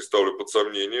уже даже не ставлю под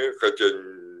сомнение, хотя...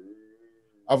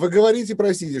 А вы говорите,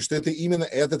 простите, что это именно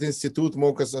этот институт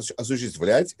мог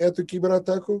осуществлять эту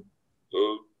кибератаку?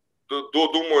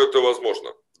 Думаю, это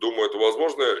возможно. Думаю, это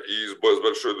возможно и с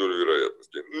большой долей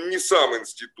вероятности. Не сам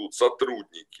институт,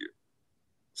 сотрудники,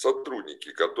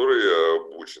 которые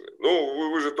обучены.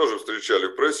 Вы же тоже встречали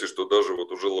в прессе, что даже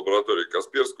вот уже лаборатория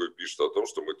Касперского пишет о том,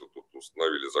 что мы тут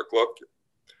установили закладки.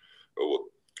 Вот.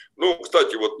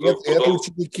 Кстати, вот... Нет,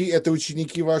 это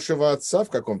ученики вашего отца в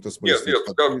каком-то смысле? Нет,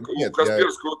 у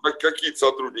Касперского какие-то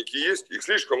сотрудники есть, их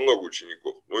слишком много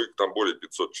учеников. Их там более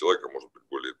 500 человек, а может быть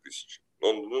более 1000.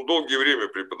 Он долгое время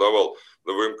преподавал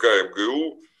на ВМК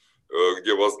МГУ,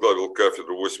 где возглавил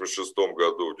кафедру в 1986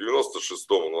 году. В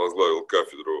 1996 он возглавил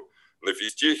кафедру на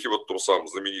физтехе, вот том самом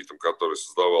знаменитом, который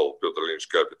создавал Петр Ильич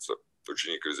Капица,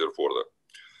 ученик Резерфорда.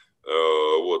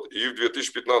 Вот. И в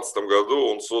 2015 году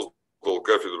он создал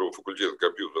кафедру факультета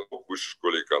компьютерных наук в Высшей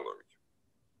школе экономики.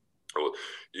 Вот.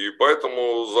 И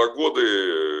поэтому за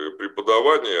годы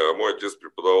преподавания, а мой отец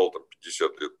преподавал там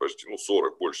 50 лет почти,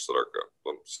 40, больше 40,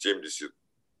 с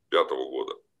 75-го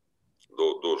года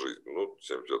до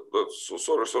жизни,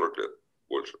 40 лет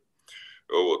больше.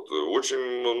 Вот.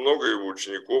 Очень много его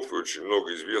учеников и очень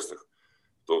много известных,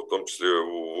 в том числе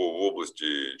в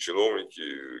области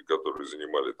чиновники, которые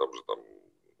занимали там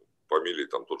фамилии,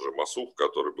 тот же Масух,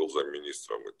 который был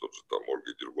замминистром, и тот же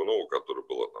Ольга Дергунова, которая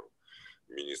была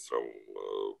министром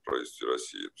в правительстве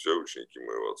России. Все ученики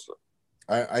моего отца.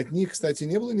 А от них, кстати,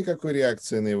 не было никакой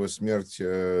реакции на его смерть?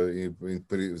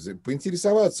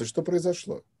 Поинтересоваться, что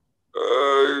произошло?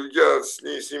 Я с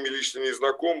ними лично не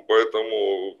знаком,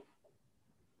 поэтому...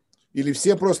 Или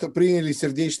все просто приняли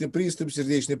сердечный приступ,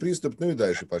 ну и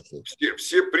дальше пошло?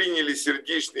 Все приняли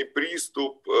сердечный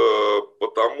приступ,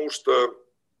 потому что,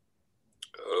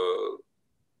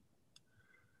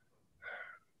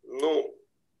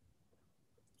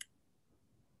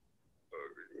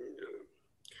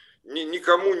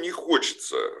 никому не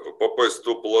хочется попасть в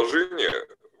то положение,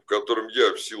 в котором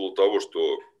я, в силу того,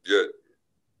 что я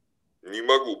не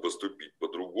могу поступить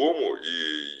по-другому,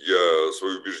 и я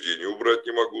свои убеждения убрать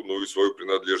не могу, но и свою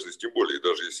принадлежность тем более. И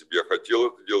даже если бы я хотел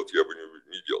это делать, я бы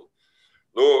не делал.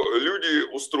 Но люди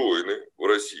устроены в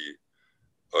России,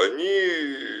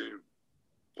 они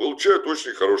получают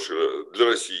очень хорошие для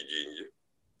России деньги.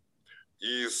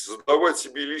 И задавать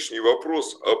себе лишний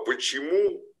вопрос, а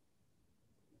почему,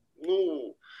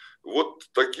 вот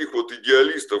таких вот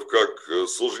идеалистов, как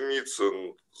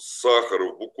Солженицын,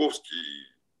 Сахаров, Буковский,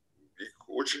 их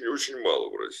очень-очень мало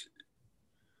в России.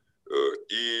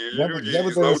 И я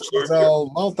бы даже сказал,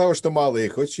 мало того, что мало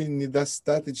их, очень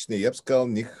недостаточно, я бы сказал,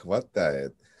 не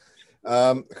хватает.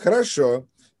 Хорошо,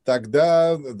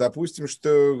 тогда допустим,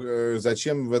 что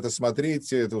зачем в это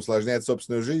смотреть, это усложняет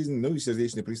собственную жизнь, и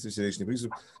сердечный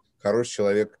приступ, хороший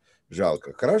человек,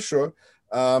 жалко. Хорошо,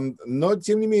 но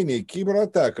тем не менее,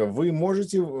 кибератака, вы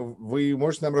можете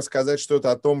нам рассказать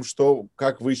что-то о том,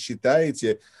 как вы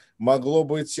считаете, могло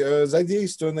быть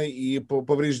задействовано и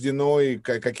повреждено, и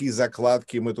какие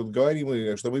закладки мы тут говорим,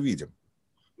 и что мы видим?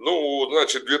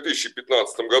 В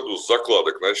 2015 году с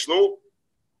закладок начну.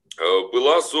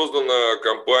 Была создана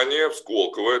компания в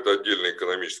Сколково, это отдельная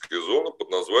экономическая зона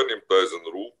под названием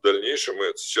Tizen.ru. В дальнейшем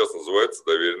это сейчас называется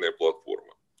доверенная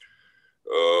платформа,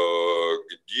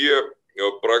 где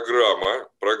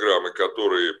программы,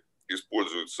 которые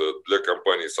используются для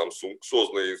компании Samsung,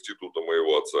 созданные институтом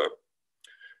моего отца,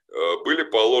 были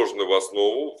положены в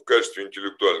основу в качестве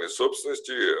интеллектуальной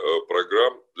собственности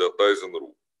программ для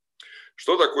Tizen.ru.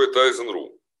 Что такое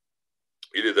Tizen.ru?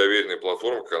 Или доверенная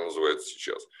платформа, как она называется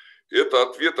сейчас? Это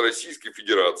ответ Российской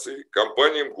Федерации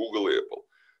компаниям Google и Apple.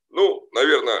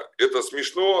 Наверное, это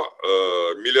смешно.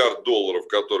 $1 миллиард,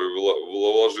 который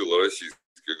вложило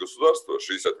российское государство,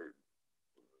 60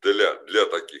 для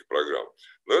таких программ.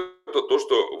 Но это то,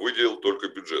 что выделил только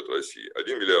бюджет России.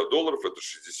 $1 миллиард – это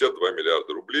 62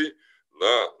 миллиарда рублей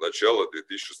на начало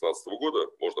 2016 года.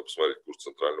 Можно посмотреть курс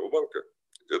Центрального банка.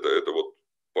 Это вот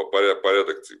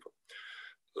порядок цифр.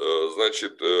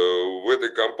 Значит, в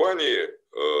этой компании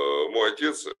мой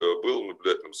отец был в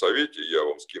наблюдательном совете. Я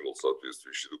вам скинул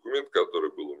соответствующий документ,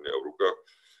 который был у меня в руках.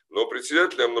 Но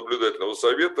председателем наблюдательного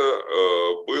совета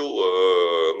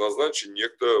был назначен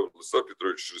некто Владислав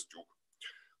Петрович Шерстюк.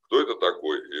 Кто это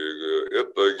такой?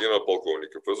 Это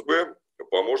генерал-полковник ФСБ,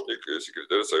 помощник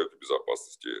секретаря Совета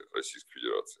Безопасности Российской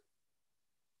Федерации.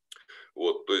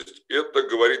 Вот, то есть это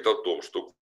говорит о том,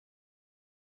 что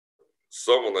с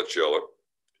самого начала,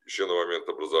 еще на момент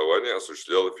образования,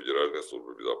 осуществляла Федеральная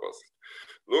служба безопасности.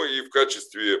 И в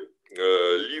качестве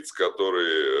лиц,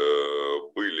 которые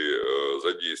были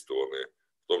задействованы,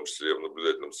 в том числе в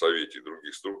наблюдательном совете и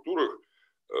других структурах,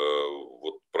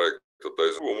 вот проекта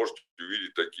Tizen.ru, вы можете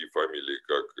увидеть такие фамилии,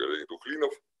 как Леонид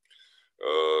Тухлинов,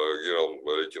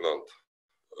 генерал-лейтенант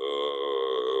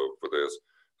ПДС,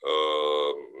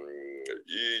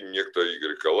 и некто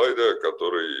Игорь Калайда,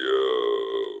 который,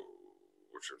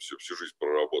 в общем, всю жизнь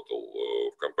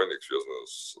проработал в компаниях, связанных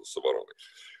с обороной.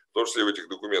 В том числе в этих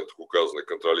документах указаны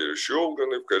контролирующие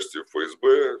органы в качестве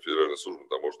ФСБ, Федеральной службы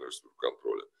таможенного и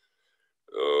контроля.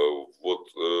 Вот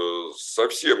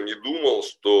совсем не думал,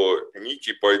 что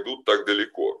нити пойдут так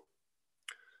далеко.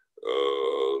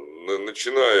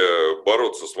 Начиная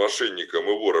бороться с мошенником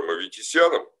и вором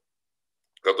Аветисяном,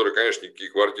 который, конечно,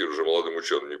 никакие квартиры уже молодым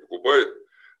ученым не покупает,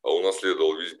 а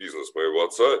унаследовал весь бизнес моего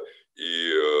отца.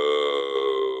 И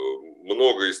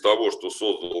многое из того, что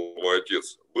создал мой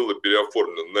отец, было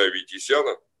переоформлено на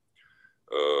Аветисяна.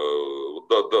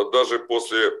 Даже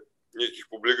после неких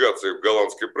публикаций в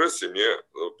голландской прессе мне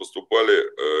поступали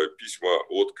письма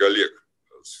от коллег,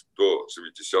 кто с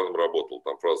Аветисяном работал.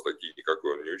 Там фразы такие: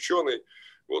 никакой он не ученый,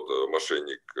 вот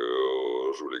мошенник,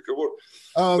 жулик и вор.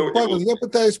 Павел, я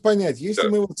пытаюсь понять, если Да.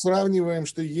 мы вот сравниваем,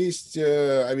 что есть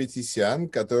Аветисян,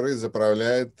 который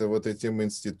заправляет вот этим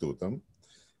институтом.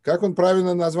 Как он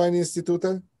правильно название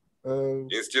института?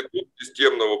 Институт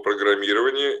системного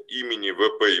программирования имени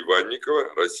В.П.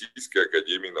 Иванникова Российской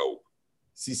академии наук.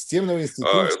 Системного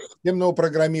института системного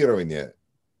программирования.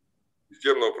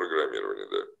 Системного программирования,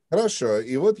 да. Хорошо,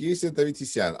 и вот есть это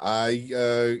Аветисян,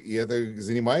 и это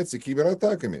занимается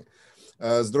кибератаками.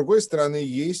 С другой стороны,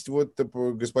 есть вот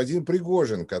господин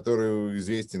Пригожин, который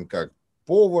известен как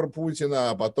повар Путина,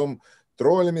 а потом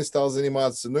троллями стал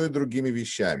заниматься, ну и другими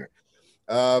вещами.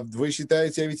 Вы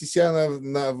считаете Аветисяна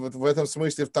в этом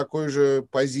смысле в такой же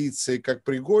позиции, как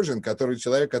Пригожин, который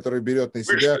человек, который берет на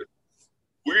себя...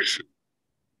 Выше.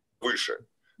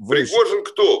 Пригожин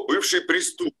кто? Бывший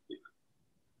преступник.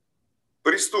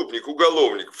 Преступник,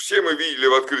 уголовник. Все мы видели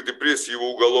в открытой прессе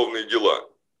его уголовные дела,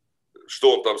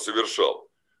 что он там совершал.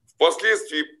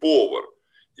 Впоследствии повар.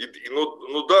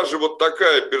 Но даже вот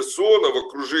такая персона в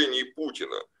окружении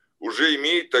Путина уже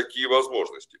имеет такие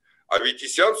возможности. А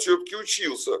Аветисян все-таки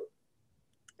учился.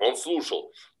 Он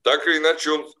слушал. Так или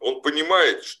иначе он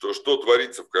понимает, что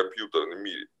творится в компьютерном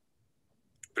мире.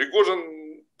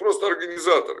 Пригожин просто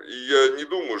организатор. И я не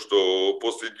думаю, что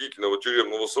после длительного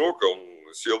тюремного срока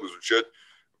он сел изучать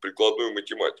прикладную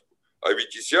математику. А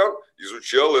Аветисян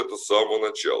изучал это с самого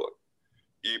начала.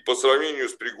 И по сравнению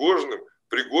с Пригожиным,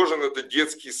 Пригожин – это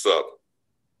детский сад.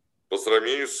 По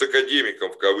сравнению с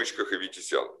академиком, в кавычках,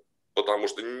 Аветисяном. Потому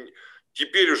что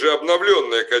теперь уже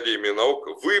обновленная Академия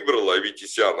наук выбрала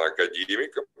Аветисяна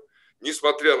академиком,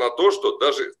 несмотря на то, что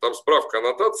даже там справка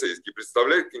аннотации есть, и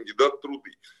представляет кандидат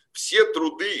труды. Все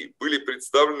труды были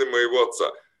представлены моего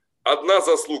отца. Одна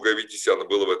заслуга Аветисяна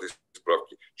была в этой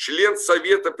справке. Член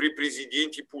Совета при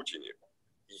президенте Путине.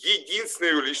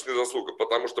 Единственная его личная заслуга,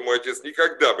 потому что мой отец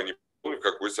никогда бы не понял,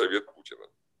 какой совет Путина.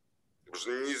 Потому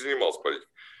что не занимался политикой.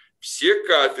 Все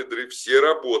кафедры, все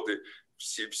работы,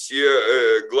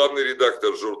 все главный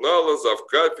редактор журнала,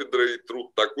 завкафедрой,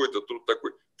 труд такой-то, труд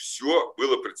такой. Все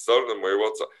было представлено моего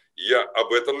отца. Я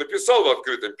об этом написал в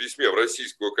открытом письме в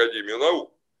Российскую академию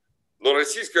наук. Но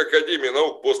Российская академия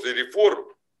наук после реформ,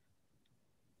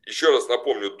 еще раз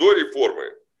напомню, до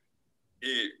реформы,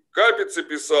 и Капица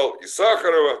писал, и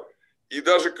Сахарова, и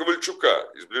даже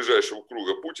Ковальчука из ближайшего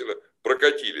круга Путина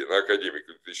прокатили на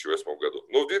академике в 2008 году.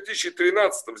 Но в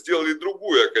 2013 сделали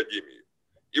другую академию.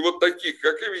 И вот таких,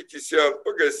 как Аветисян,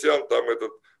 Погосян, там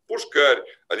этот Пушкарь,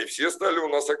 они все стали у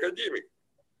нас академиками.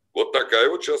 Вот такая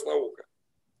вот сейчас наука.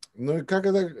 Ну и как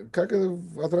это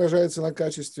отражается на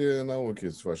качестве науки,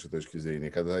 с вашей точки зрения,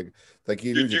 когда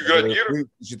такие люди, которые вы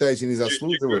считаете, не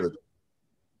заслуживают?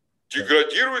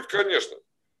 Деградирует, конечно.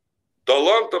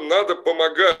 Талантам надо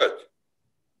помогать.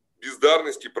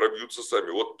 Бездарности пробьются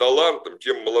сами. Вот талантам,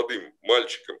 тем молодым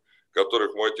мальчикам,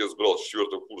 которых мой отец брал с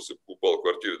 4-го курса, покупал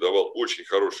квартиры, давал очень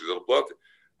хорошие зарплаты,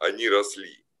 они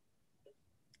росли.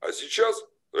 А сейчас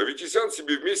Аветисян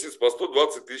себе в месяц по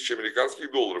 120 тысяч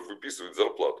американских долларов выписывает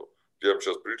зарплату. Я вам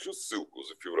сейчас пришлю ссылку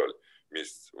за февраль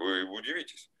месяц. Вы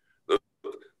удивитесь.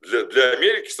 Для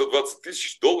Америки 120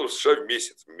 тысяч долларов США в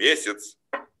месяц. Месяц.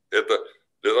 Это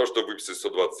для того, чтобы выписать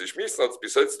 120 тысяч в месяц, надо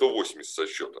списать 180 со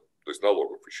счета. То есть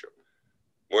налогов еще.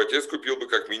 Мой отец купил бы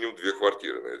как минимум 2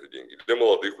 квартиры на эти деньги. Для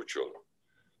молодых ученых.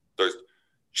 То есть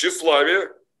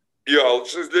тщеславие и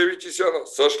алчность для Аветисяна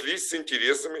сошлись с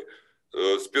интересами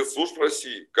спецслужб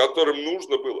России, которым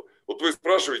нужно было. Вот вы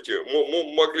спрашиваете,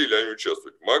 могли ли они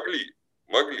участвовать?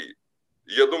 Могли.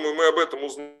 Я думаю, мы об этом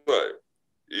узнаем.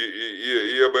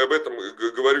 И об этом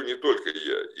говорю не только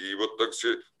я. И вот так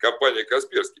все, компания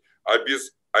Касперский. А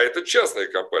это частная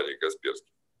компания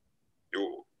Касперский.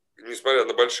 Несмотря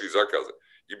на большие заказы.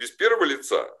 И без первого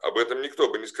лица об этом никто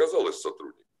бы не сказал из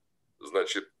сотрудников.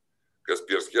 Значит,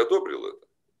 Касперский одобрил это.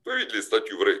 Вы видели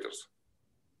статью в Reuters?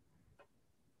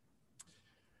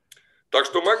 Так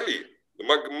что могли.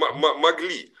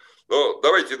 Но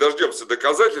давайте дождемся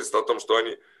доказательств о том, что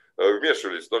они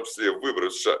вмешивались, в том числе в выборы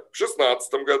в США. В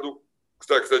 2016 году,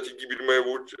 кстати, гибель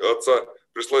моего отца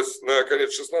пришлась на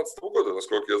конец 2016 года,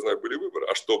 насколько я знаю, были выборы.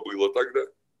 А что было тогда?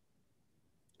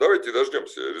 Давайте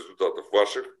дождемся результатов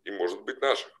ваших и, может быть,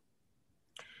 наших.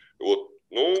 Вот.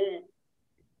 Ну,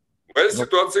 моя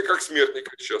ситуация как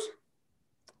смертника сейчас.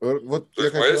 Вот То я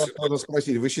есть моя хотел ситуация...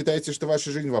 спросить, вы считаете, что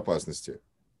ваша жизнь в опасности?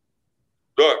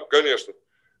 Да, конечно.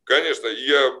 Конечно. И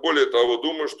я более того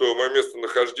думаю, что мое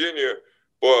местонахождение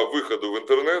по выходу в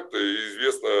интернет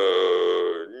известно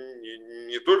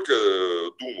не только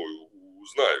думаю,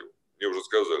 знаю, мне уже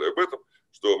сказали об этом,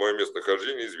 что мое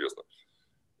местонахождение известно.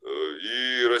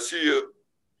 И Россия,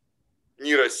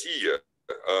 не Россия,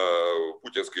 а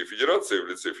Путинская Федерация в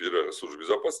лице Федеральной службы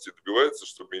безопасности добивается,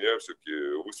 чтобы меня все-таки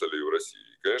выслали в Россию.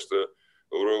 И, конечно,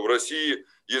 в России,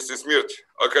 если смерть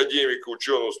академика,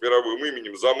 ученого с мировым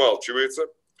именем замалчивается,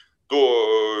 то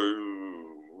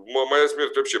моя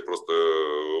смерть вообще просто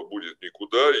будет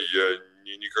никуда, и я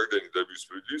никогда не добьюсь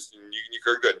справедливости,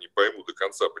 никогда не пойму до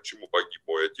конца, почему погиб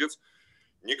мой отец,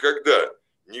 никогда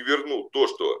не верну то,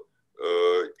 что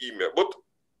имя... Вот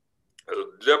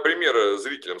для примера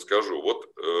зрителям скажу. Вот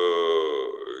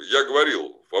я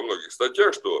говорил во многих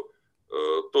статьях, что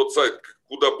тот сайт,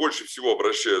 куда больше всего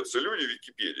обращаются люди,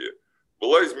 Википедия,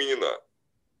 была изменена.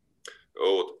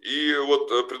 Вот. И вот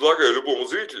предлагаю любому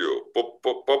зрителю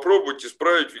попробовать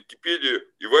исправить Википедию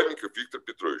Иванников Виктор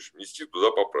Петрович, внести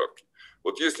туда поправки.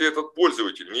 Вот если этот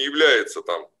пользователь не является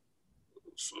там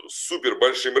супер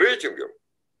большим рейтингом,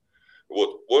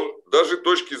 вот, он даже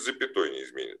точки с запятой не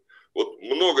изменит. Вот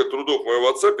много трудов моего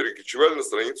отца перекочевали на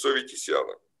страницу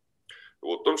Аветисяна.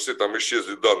 Вот, в том числе там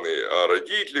исчезли данные о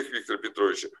родителях Виктора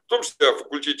Петровича, в том числе о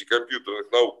факультете компьютерных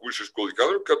наук Высшей школы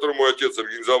экономики, который мой отец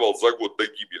организовал за год до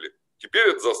гибели. Теперь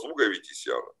это заслуга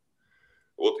Аветисяна.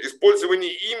 Вот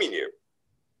использование имени,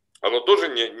 оно тоже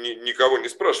никого не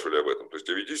спрашивали об этом. То есть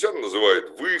Аветисян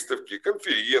называет выставки,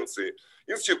 конференции,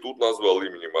 институт назвал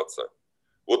именем отца.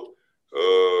 Вот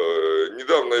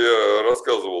недавно я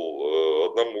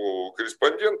рассказывал одному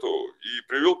корреспонденту и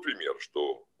привел пример,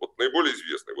 что вот наиболее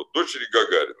известный, вот дочери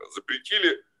Гагарина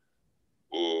запретили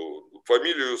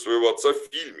фамилию своего отца в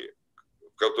фильме,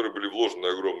 в который были вложены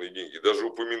огромные деньги, даже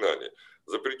упоминания.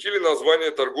 Запретили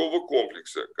название торгового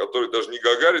комплекса, который даже не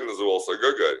Гагарин назывался, а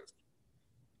Гагаринский.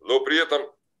 Но при этом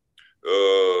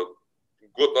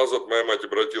год назад моя мать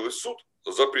обратилась в суд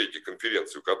о запрете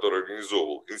конференции, которую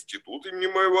организовывал институт имени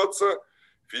моего отца,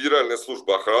 Федеральная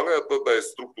служба охраны, это одна из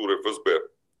структур ФСБ,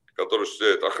 которая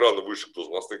осуществляет охрану высших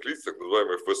должностных лиц, так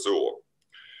называемое ФСО.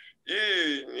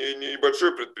 И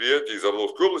небольшое предприятие из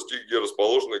Орловской области, где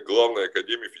расположена главная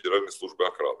академия Федеральной службы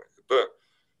охраны. Это,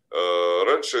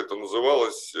 раньше это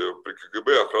называлось при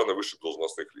КГБ охрана высших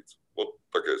должностных лиц. Вот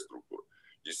такая структура.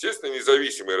 Естественно,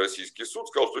 независимый российский суд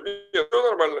сказал, что нет, все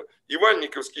нормально.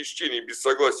 Иванниковские чтения без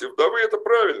согласия вдовы – это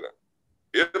правильно.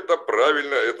 Это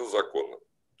правильно, это законно.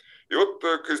 И вот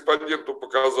корреспонденту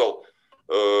показал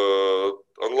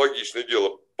аналогичное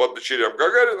дело по дочерям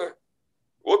Гагарина.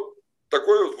 Вот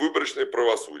такое вот выборочное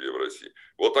правосудие в России.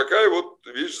 Вот такая вот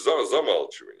вещь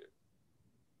замалчивания.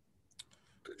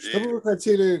 Что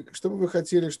бы вы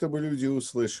хотели, чтобы люди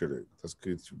услышали, так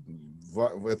сказать,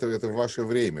 это ваше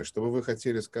время? Что бы вы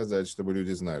хотели сказать, чтобы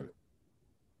люди знали?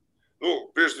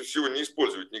 Ну, прежде всего, не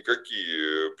использовать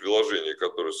никакие приложения,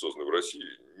 которые созданы в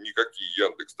России. Никакие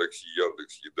Яндекс Такси,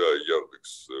 Яндекс Еда,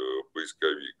 Яндекс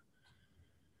Поисковик.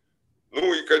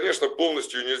 Ну и, конечно,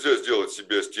 полностью нельзя сделать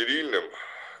себя стерильным.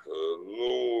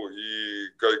 Ну и,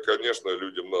 конечно,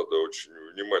 людям надо очень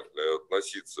внимательно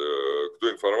относиться к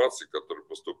той информации, которая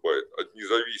поступает от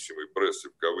независимой прессы,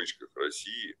 в кавычках,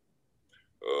 России,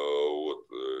 вот,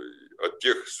 от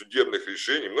тех судебных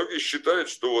решений. Многие считают,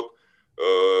 что вот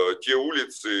те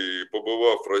улицы,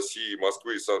 побывав в России,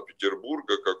 Москвы и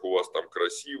Санкт-Петербурга, как у вас там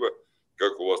красиво,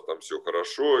 как у вас там все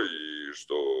хорошо и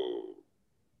что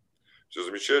все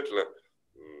замечательно.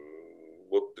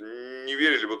 Вот не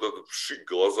верили вот этот пшик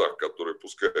в глазах, который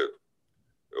пускают.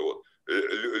 Вот.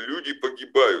 Люди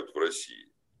погибают в России.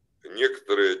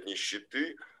 Некоторые от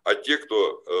нищеты, а те,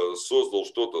 кто создал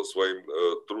что-то своим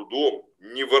трудом,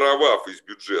 не воровав из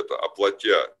бюджета, а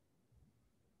платя,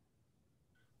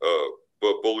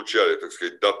 получали, так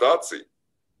сказать, дотаций,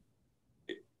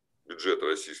 бюджета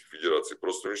Российской Федерации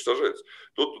просто уничтожается.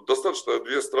 Тут достаточно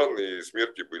две странные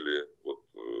смерти были. Вот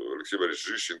Алексей Борисович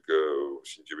Жищенко в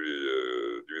сентябре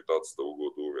 2019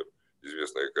 года умер,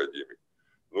 известный академик.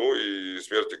 Ну и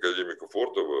смерть академика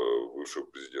Фортова, бывшего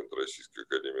президента Российской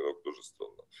академии наук, тоже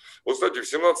странно. Вот, кстати, в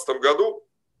 2017 году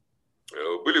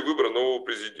были выборы нового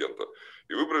президента.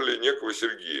 И выбрали некого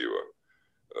Сергеева.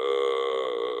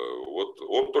 Вот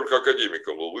он только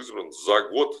академиком был избран за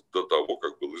год до того,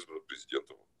 как был избран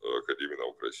президентом Академии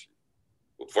наук России.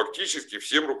 Вот фактически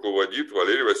всем руководит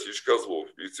Валерий Васильевич Козлов,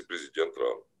 вице-президент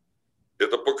РАН.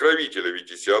 Это покровитель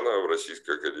Аветисяна в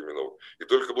Российской академии наук. И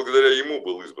только благодаря ему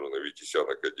был избран Аветисян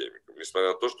академиком.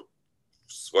 Несмотря на то, что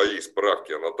в своей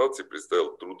справке аннотации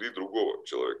представил труды другого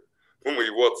человека.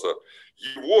 моего отца.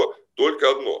 Его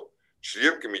только одно.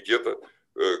 Член комитета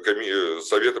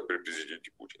Совета при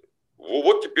президенте Путине.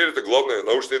 Вот теперь это главное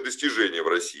научное достижение в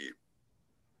России.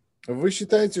 Вы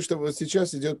считаете, что вот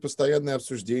сейчас идет постоянное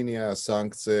обсуждение о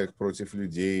санкциях против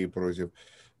людей, против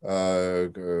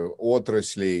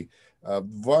отраслей?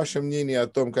 Ваше мнение о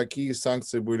том, какие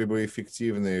санкции были бы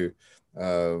эффективны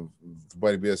в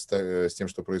борьбе с тем,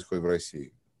 что происходит в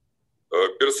России?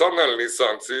 Персональные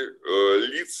санкции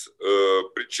лиц,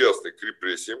 причастных к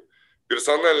репрессиям,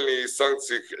 персональные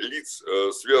санкции лиц,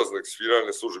 связанных с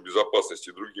Федеральной службой безопасности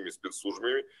и другими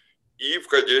спецслужбами, и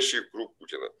входящие в круг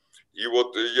Путина. И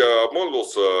вот я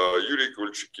обмолвился о Юрии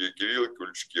Ковальчуке, Кирилле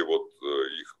Ковальчуке, вот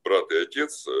их брат и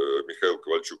отец Михаил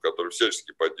Ковальчук, который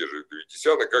всячески поддерживает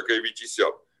Аветисяна, как и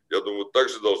Аветисян. Я думаю,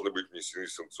 также должны быть внесены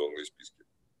в санкционные списки.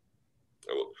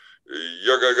 Вот.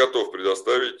 Я готов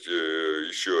предоставить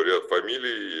еще ряд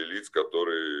фамилий и лиц,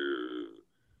 которые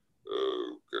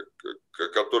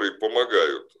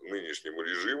помогают нынешнему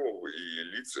режиму, и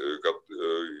лиц,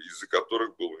 из-за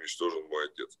которых был уничтожен мой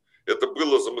отец. Это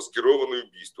было замаскированное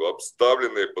убийство,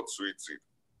 обставленное под суицид.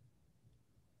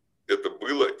 Это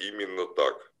было именно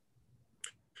так.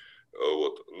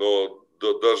 Вот. Но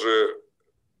даже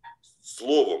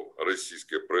словом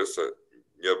российская пресса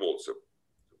не обмолвится.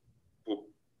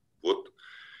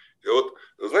 Вот,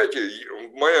 знаете,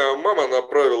 моя мама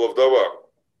направила, вдова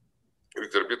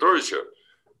Виктора Петровича,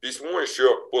 письмо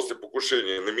еще после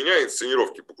покушения на меня,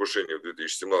 инсценировки покушения в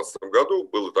 2017 году.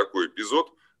 Был такой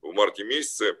эпизод в марте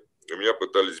месяце. Меня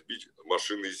пытались сбить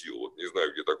машиной ЗИЛ. Вот не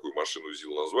знаю, где такую машину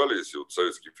ЗИЛ назвали. Если вот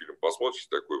советский фильм посмотрите,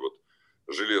 такой вот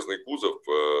железный кузов,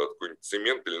 какой-нибудь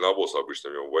цемент или навоз обычно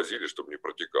его возили, чтобы не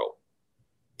протекал.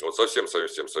 Вот совсем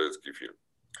советский фильм.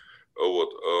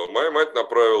 Вот. Моя мать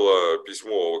направила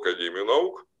письмо в Академию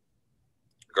наук.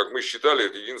 Как мы считали,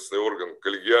 это единственный орган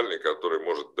коллегиальный, который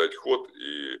может дать ход.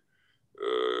 И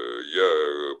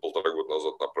я 1,5 года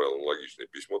назад направил аналогичное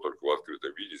письмо, только в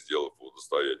открытом виде, сделав его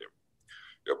достоянием.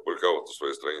 Я опубликовал на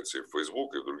своей странице и в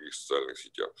Facebook, и в других социальных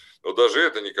сетях. Но даже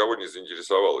это никого не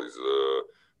заинтересовало из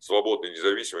свободной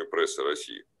независимой прессы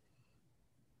России.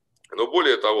 Но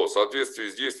более того, в соответствии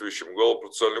с действующим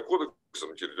Уголовно-процессуальным кодексом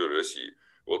на территории России,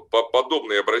 вот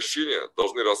подобные обращения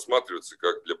должны рассматриваться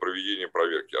как для проведения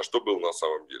проверки. А что было на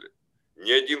самом деле?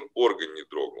 Ни один орган не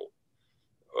дрогнул.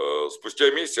 Спустя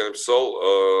месяц я написал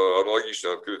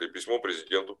аналогичное открытое письмо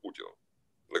президенту Путину,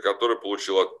 на которое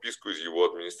получил отписку из его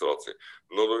администрации.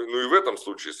 Но и в этом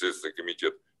случае Следственный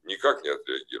комитет никак не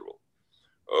отреагировал.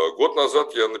 Год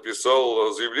назад я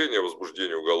написал заявление о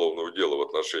возбуждении уголовного дела в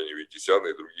отношении Аветисяна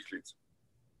и других лиц.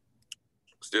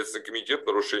 Следственный комитет в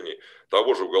нарушении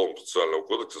того же Уголовно-процессуального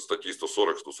кодекса статьи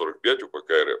 140-145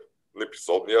 УПК РФ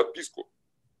написал мне отписку.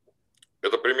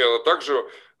 Это примерно так же,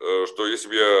 что если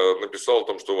бы я написал о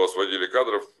том, что у вас в отделе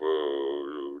кадров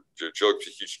человек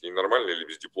психически ненормальный или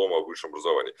без диплома о высшем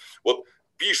образовании. Вот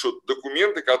пишут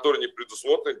документы, которые не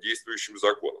предусмотрены действующим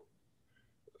законом.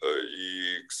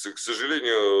 И, к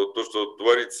сожалению, то, что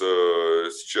творится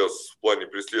сейчас в плане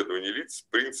преследования лиц,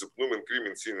 принцип «numen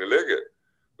crimen sine lege»,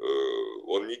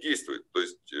 он не действует. То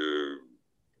есть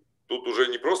тут уже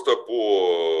не просто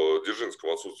по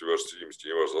Дзержинскому отсутствию вашей судимости,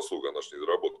 не ваша заслуга, а наша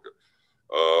недоработка.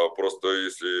 А просто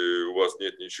если у вас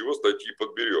нет ничего, статьи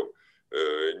подберем.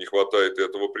 Не хватает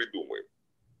этого, придумаем.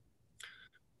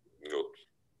 Вот.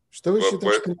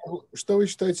 Что вы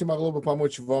считаете могло бы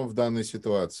помочь вам в данной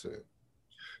ситуации?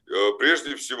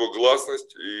 Прежде всего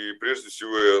гласность, и прежде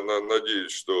всего я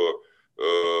надеюсь, что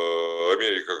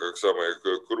Америка, как самая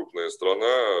крупная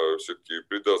страна, все-таки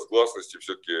придаст гласности.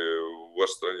 Все-таки в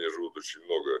вашей стране живут очень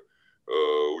много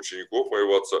учеников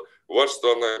моего отца. Ваша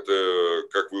страна, это,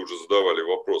 как вы уже задавали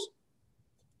вопрос,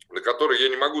 на который я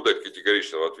не могу дать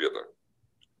категоричного ответа.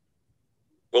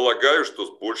 Полагаю, что с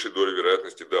большей долей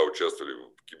вероятности, да, участвовали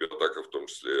в кибератаках, в том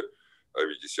числе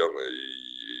Аветисяна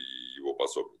и его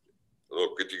пособники.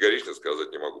 Но категорично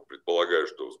сказать не могу. Предполагаю,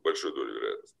 что с большой долей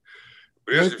вероятности.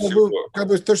 Прежде всего...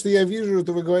 То, что я вижу,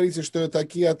 это вы говорите, что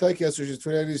такие атаки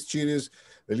осуществлялись через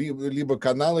либо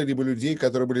каналы, либо людей,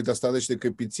 которые были достаточно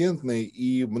компетентны,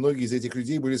 и многие из этих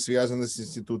людей были связаны с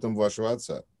институтом вашего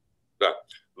отца. Да,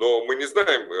 но мы не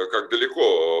знаем, как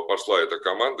далеко пошла эта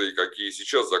команда и какие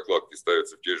сейчас закладки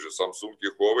ставятся в те же Samsung и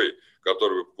Huawei,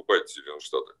 которые вы покупаете в Соединенных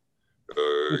Штатах.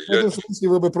 В этом смысле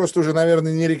вы бы просто уже,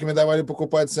 наверное, не рекомендовали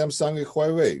покупать Samsung и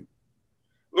Huawei.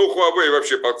 Ну, Huawei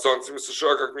вообще под санкциями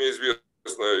США, как мне известно,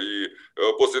 и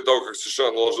после того, как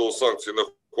США наложила санкции на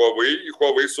Huawei, и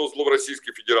Huawei создала в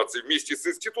Российской Федерации вместе с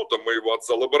институтом моего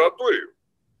отца лабораторию.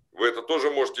 Вы это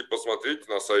тоже можете посмотреть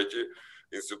на сайте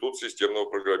Института системного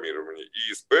программирования,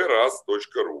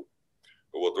 isp.ras.ru.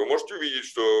 Вот, вы можете увидеть,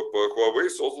 что Huawei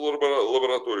создал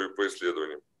лабораторию по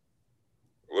исследованиям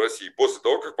в России после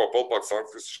того, как попал под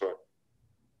санкции США.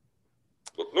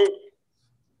 Вот, ну,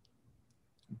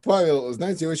 Павел,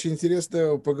 знаете, очень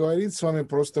интересно поговорить с вами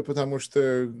просто потому,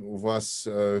 что у вас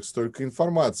столько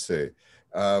информации.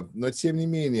 Но тем не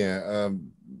менее,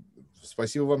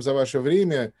 спасибо вам за ваше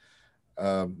время.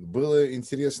 Было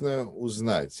интересно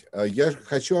узнать. Я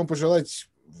хочу вам пожелать,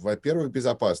 во-первых,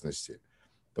 безопасности,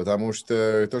 потому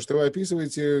что то, что вы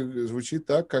описываете, звучит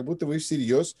так, как будто вы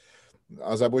всерьез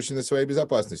озабочены своей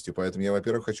безопасностью, поэтому я,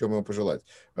 во-первых, хочу вам его пожелать.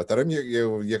 Во-вторых,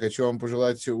 я хочу вам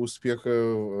пожелать успеха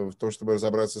в том, чтобы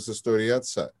разобраться с историей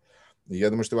отца. Я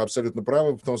думаю, что вы абсолютно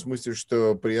правы в том смысле,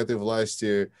 что при этой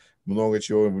власти много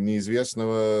чего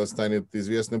неизвестного станет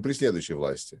известным при следующей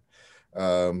власти.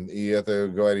 И это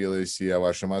говорилось и о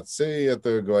вашем отце, и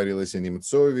это говорилось о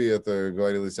Немцове, и это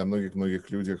говорилось о многих-многих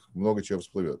людях, много чего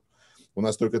всплывет. У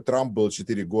нас только Трамп был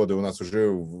 4 года, у нас уже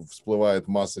всплывает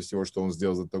масса всего, что он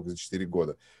сделал только за 4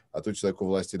 года, а тут человеку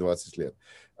власти 20 лет.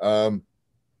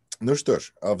 Ну что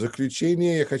ж, в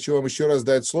заключение я хочу вам еще раз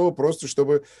дать слово, просто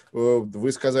чтобы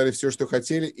вы сказали все, что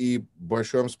хотели, и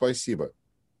большое вам спасибо.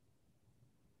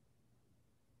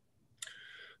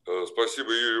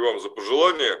 Спасибо, Юрий, вам за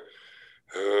пожелание.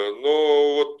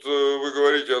 Но вот вы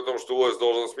говорите о том, что власть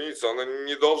должна смениться. Она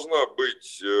не должна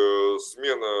быть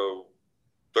смена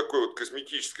такой вот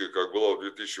косметической, как была в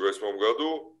 2008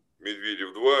 году,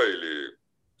 Медведев-2 или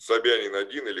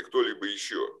Собянин-1 или кто-либо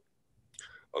еще.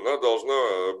 Она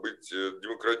должна быть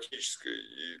демократической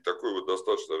и такой вот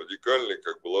достаточно радикальной,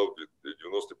 как была в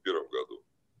 1991 году.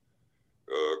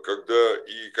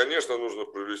 И, конечно, нужно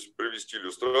провести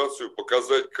иллюстрацию,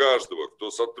 показать каждого,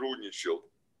 кто сотрудничал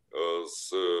с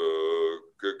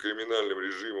криминальным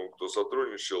режимом, кто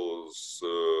сотрудничал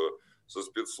со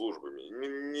спецслужбами.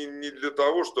 Не для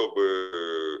того,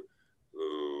 чтобы...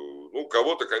 Ну,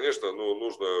 кого-то, конечно,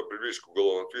 нужно привлечь к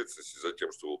уголовной ответственности за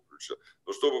тем, что был включен.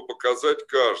 Но чтобы показать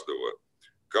каждого,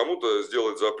 кому-то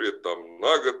сделать запрет там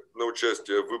на год на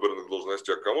участие в выборных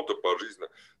должностях, кому-то пожизненно.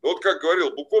 Но вот как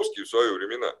говорил Буковский в свои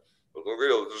времена, вот он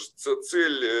говорил,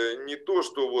 цель не то,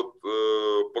 что вот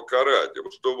покарать, а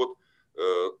вот что вот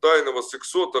тайного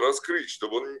сексота раскрыть,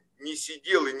 чтобы он не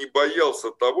сидел и не боялся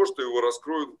того, что его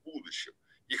раскроют в будущем.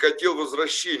 И хотел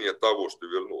возвращения того, что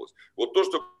вернулось. Вот то,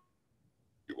 что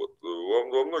вот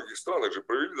во многих странах же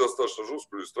провели достаточно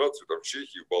жесткую иллюстрацию, там в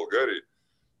Чехии, в Болгарии,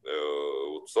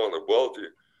 вот в странах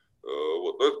Балтии.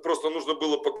 Вот. Но это просто нужно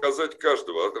было показать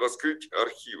каждого, раскрыть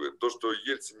архивы, то, что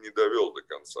Ельцин не довел до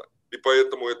конца. И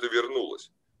поэтому это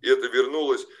вернулось. И это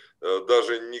вернулось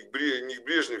даже не к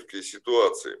брежневской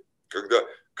ситуации, когда,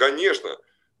 конечно,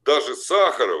 даже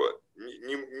Сахарова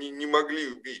не могли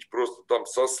убить, просто там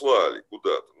сослали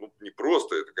куда-то. Ну, не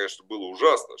просто, это, конечно, было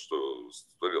ужасно, что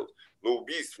творилось, но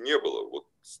убийств не было. Вот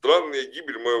странная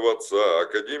гибель моего отца,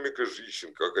 академика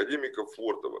Жищенко, академика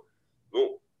Фортова.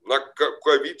 Ну, на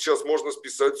ковид сейчас можно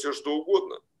списать все, что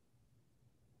угодно.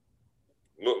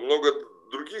 Но много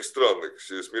других странных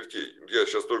смертей. Я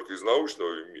сейчас только из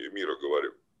научного мира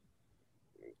говорю.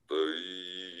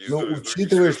 Но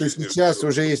учитывая, что сейчас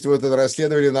уже есть вот это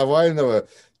расследование Навального,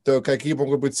 то какие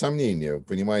могут быть сомнения?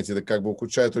 Понимаете, это как бы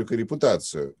ухудшает только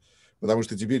репутацию. Потому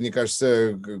что теперь, мне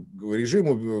кажется,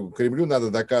 режиму, Кремлю надо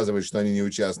доказывать, что они не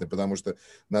участны, потому что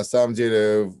на самом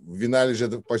деле вина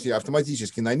лежит почти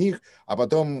автоматически на них, а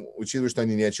потом, учитывая, что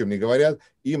они ни о чем не говорят,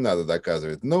 им надо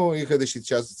доказывать. Но их это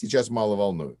сейчас мало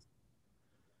волнует.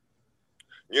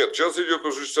 Нет, сейчас идет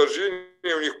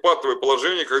ужесточение, у них патовое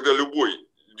положение, когда любой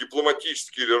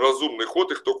дипломатический или разумный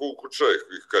ход их только ухудшает,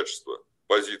 их качество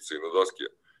позиции на доске.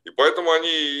 И поэтому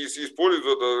они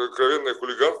используют это откровенное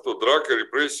хулиганство, драка,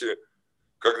 репрессии,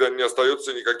 когда не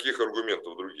остается никаких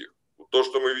аргументов других. То,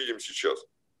 что мы видим сейчас.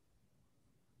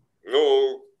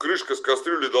 Но крышка с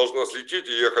кастрюли должна слететь,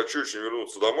 и я хочу очень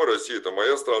вернуться домой. Россия – это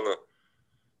моя страна.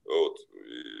 Вот.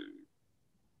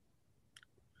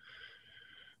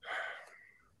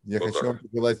 Я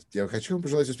хочу вам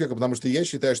пожелать успеха, потому что я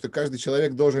считаю, что каждый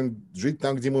человек должен жить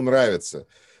там, где ему нравится.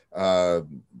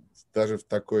 Даже в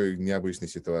такой необычной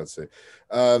ситуации.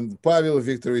 Павел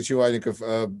Викторович Иванников,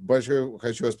 большое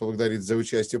хочу вас поблагодарить за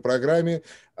участие в программе.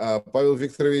 Павел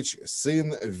Викторович,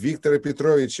 сын Виктора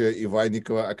Петровича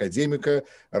Иванникова, академика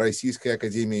Российской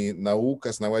академии наук,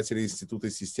 основателя Института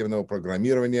системного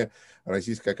программирования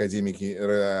Российской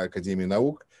академии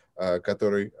наук,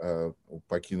 который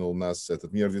покинул нас,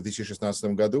 этот мир, в 2016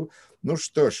 году. Ну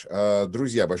что ж,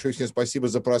 друзья, большое всем спасибо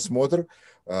за просмотр.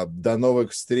 До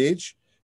новых встреч.